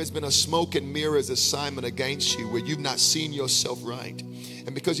 There has been a smoke and mirrors assignment against you where you've not seen yourself right.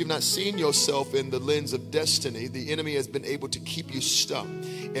 And because you've not seen yourself in the lens of destiny, the enemy has been able to keep you stuck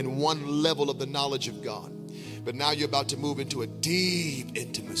in one level of the knowledge of God. But now you're about to move into a deep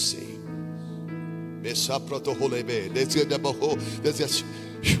intimacy. There's going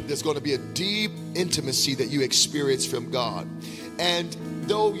to be a deep intimacy that you experience from God. And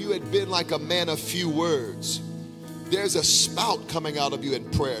though you had been like a man of few words, there's a spout coming out of you in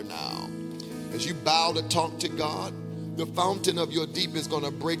prayer now. As you bow to talk to God, the fountain of your deep is going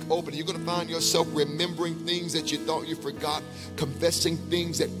to break open. You're going to find yourself remembering things that you thought you forgot, confessing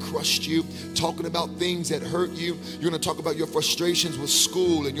things that crushed you, talking about things that hurt you. You're going to talk about your frustrations with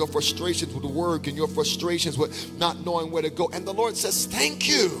school and your frustrations with work and your frustrations with not knowing where to go. And the Lord says, thank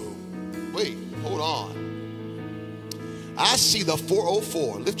you. Wait, hold on. I see the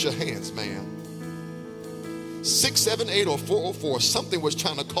 404. Lift your hands, man. 678 or 404. Something was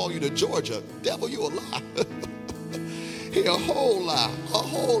trying to call you to Georgia. Devil, you a lie. Hey, a whole lot, a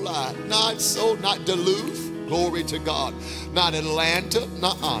whole lot. Not so, not Duluth. Glory to God. Not Atlanta.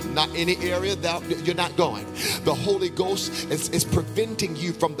 Not any area that you're not going. The Holy Ghost is preventing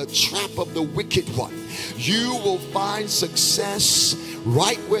you from the trap of the wicked one. You will find success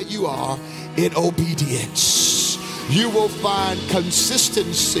right where you are in obedience. You will find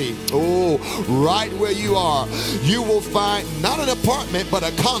consistency. Oh, right where you are. You will find not an apartment, but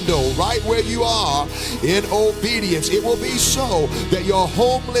a condo right where you are in obedience. It will be so that your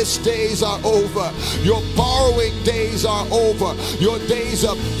homeless days are over. Your borrowing days are over. Your days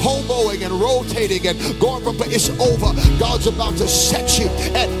of hoboing and rotating and going from place, it's over. God's about to set you.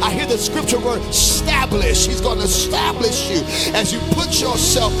 And I hear the scripture word establish. He's going to establish you as you put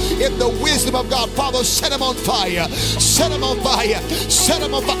yourself in the wisdom of God. Father, set him on fire. Set him on fire. Set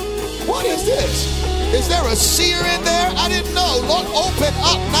him on fire. What is this? Is there a seer in there? I didn't know. Lord, open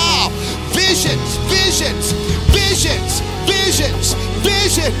up now. Visions, visions, visions, visions,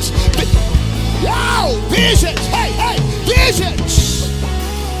 visions. Yo, visions. Hey, hey, visions.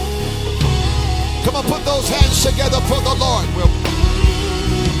 Come on, put those hands together for the Lord.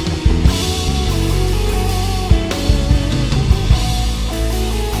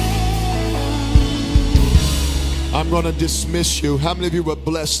 I'm going to dismiss you. How many of you were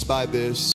blessed by this?